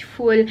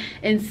beautiful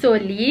and so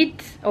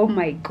lit. Oh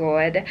my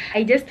god,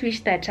 I just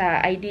wish that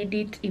I did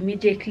it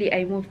immediately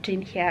I moved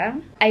in here.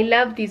 I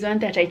love this one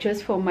that I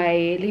chose for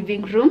my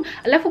living room.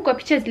 Alafu kwa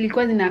picha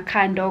zilikuwa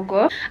zinakaa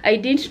ndogo. I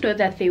didn't know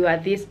that they were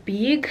this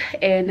big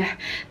and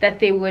that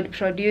they would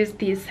produce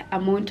this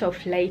amount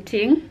of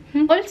lighting.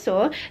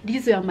 Also,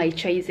 these were my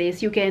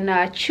choices. You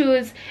can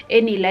choose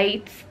any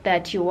lights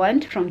that you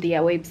want from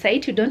their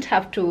website. You don't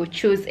have to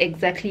choose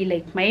exactly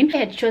like mine. I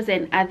had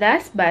chosen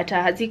others, but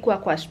hazikuwa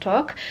kwa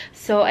stock,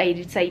 so I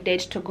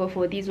decided to go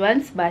for these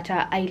ones. But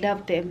I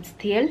love them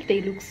still.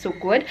 They look so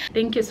good.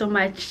 Thank you so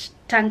much,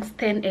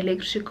 Tungsten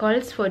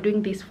Electricals, for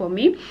doing this for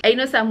me. I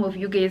know some of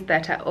you guys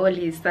that are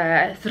always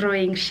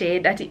throwing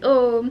shade at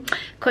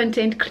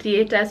content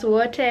creators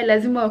wote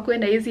lazima wakuwe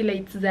na hizi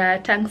lights za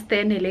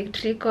Tungsten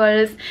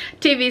Electricals,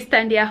 TV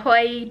stand ya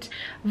white,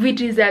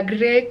 viti za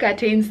grey,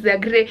 curtains za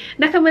grey,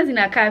 na kama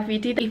zinakaa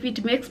viti, if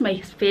it makes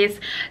my space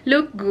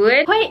look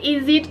good, why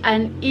is it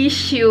an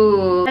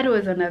issue? That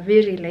was on a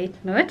very light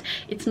note.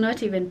 It's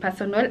not even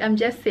personal. I'm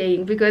just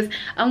saying because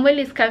I'm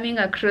always coming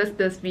across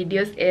those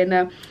videos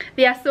and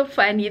they are so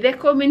funny. The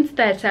comments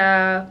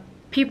that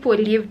people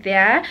live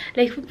there,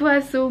 like people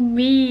are so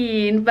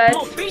mean. But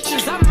yeah,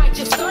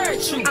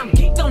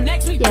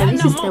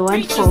 this is the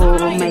one for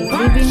my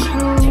living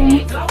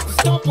room.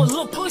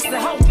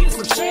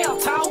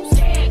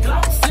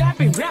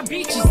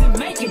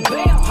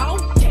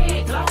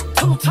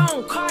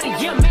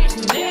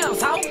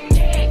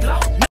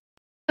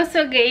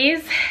 Also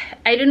guys,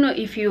 I don't know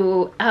if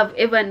you have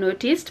ever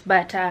noticed,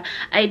 but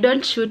I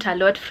don't shoot a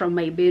lot from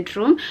my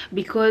bedroom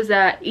because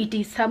it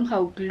is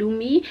somehow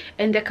gloomy,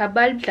 and the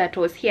bulb that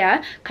was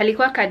here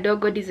kalikuwa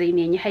kadogo design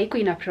yenye haiku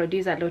ina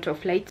produce a lot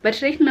of lights, but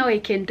right now I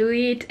can do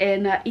it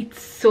and it's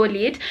so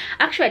lit.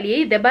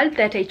 Actually, the bulb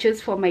that I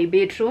chose for my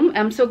bedroom,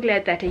 I'm so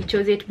glad that I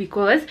chose it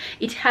because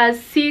it has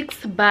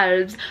 6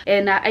 bulbs,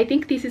 and I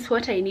think this is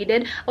what I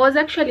needed. I was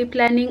actually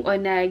planning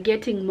on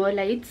getting more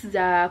lights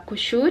to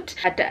shoot,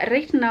 but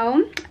right now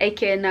I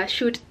can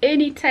shoot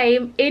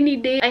anytime, any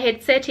day. I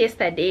had set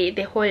yesterday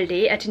the whole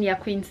day at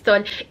Niaku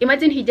install.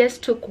 Imagine he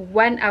just took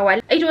 1 hour.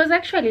 It was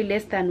actually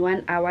less than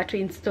 1 hour to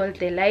install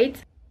the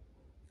lights.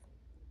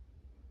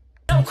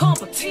 No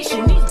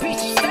competition, these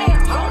bitches stay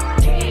at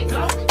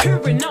home.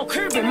 Curbing, no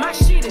curbing, my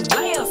shit is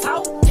layers,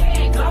 ho.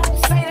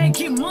 Say they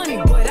get money,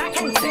 but I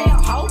can't tell,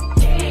 ho.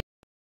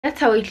 That's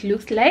how it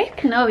looks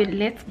like. Now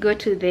let's go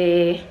to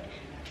the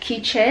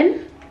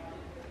kitchen.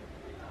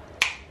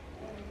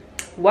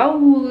 Wow,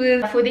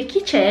 for the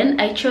kitchen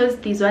I chose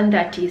this one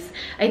that is,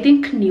 I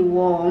think, ni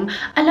warm.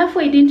 Alafu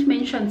I didn't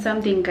mention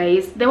something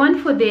guys. The one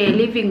for the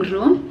living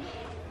room,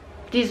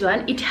 this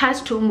one, it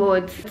has 2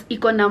 modes.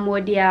 Iko na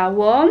mode ya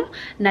warm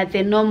na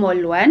the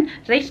normal one.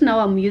 Right now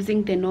I'm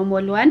using the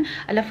normal one.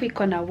 Alafu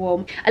iko na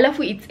warm.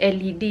 Alafu it's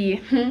LED.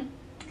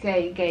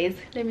 Guys,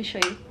 let me show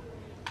you.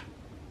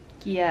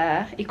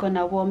 Yeah, iko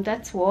na warm.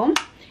 That's warm.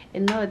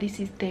 And now this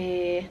is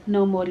the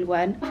normal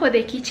one. For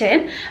the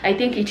kitchen, I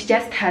think it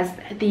just has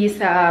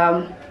this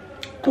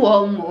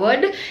warm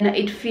mode, and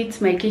it fits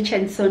my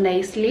kitchen so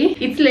nicely.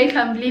 It's like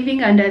I'm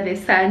living under the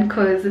sun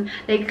because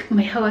like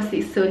my house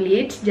is so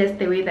lit just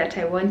the way that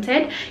I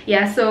wanted.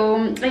 Yeah, so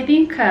I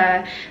think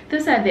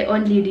those are the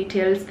only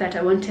details that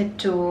I wanted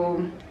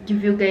to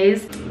give you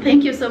guys.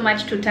 Thank you so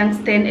much to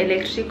Tungsten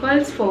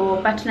Electricals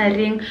for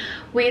partnering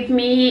with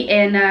me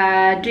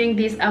and doing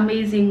this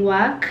amazing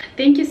work.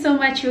 Thank you so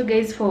much, you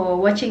guys, for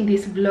watching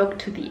this vlog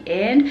to the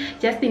end.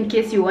 Just in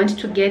case you want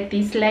to get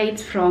these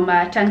lights from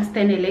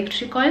Tungsten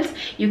Electricals,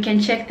 you can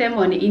check them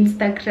on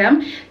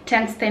Instagram,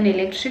 Tungsten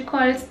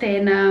Electricals.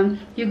 Then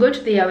you go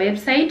to their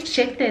website,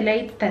 check the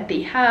lights that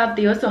they have.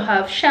 They also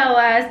have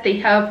showers, they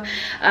have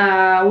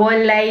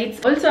wall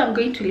lights. Also, I'm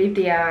going to leave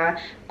their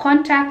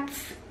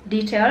contacts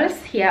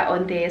details here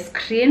on the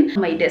screen,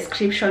 my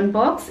description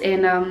box.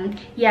 And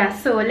yeah,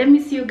 so let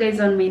me see you guys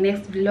on my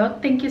next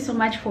vlog. Thank you so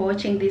much for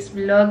watching this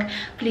vlog.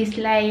 Please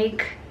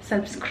like,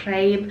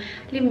 subscribe,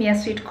 leave me a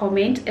sweet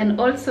comment, and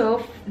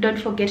also don't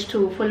forget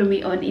to follow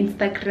me on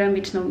Instagram.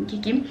 It's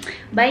Nomkiki.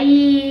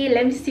 Bye.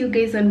 Let me see you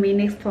guys on my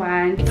next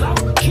one.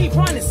 Keep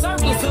running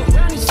circles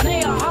around the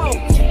snail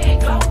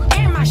hole.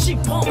 And my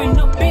shit blowing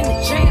up in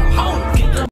the jail hole.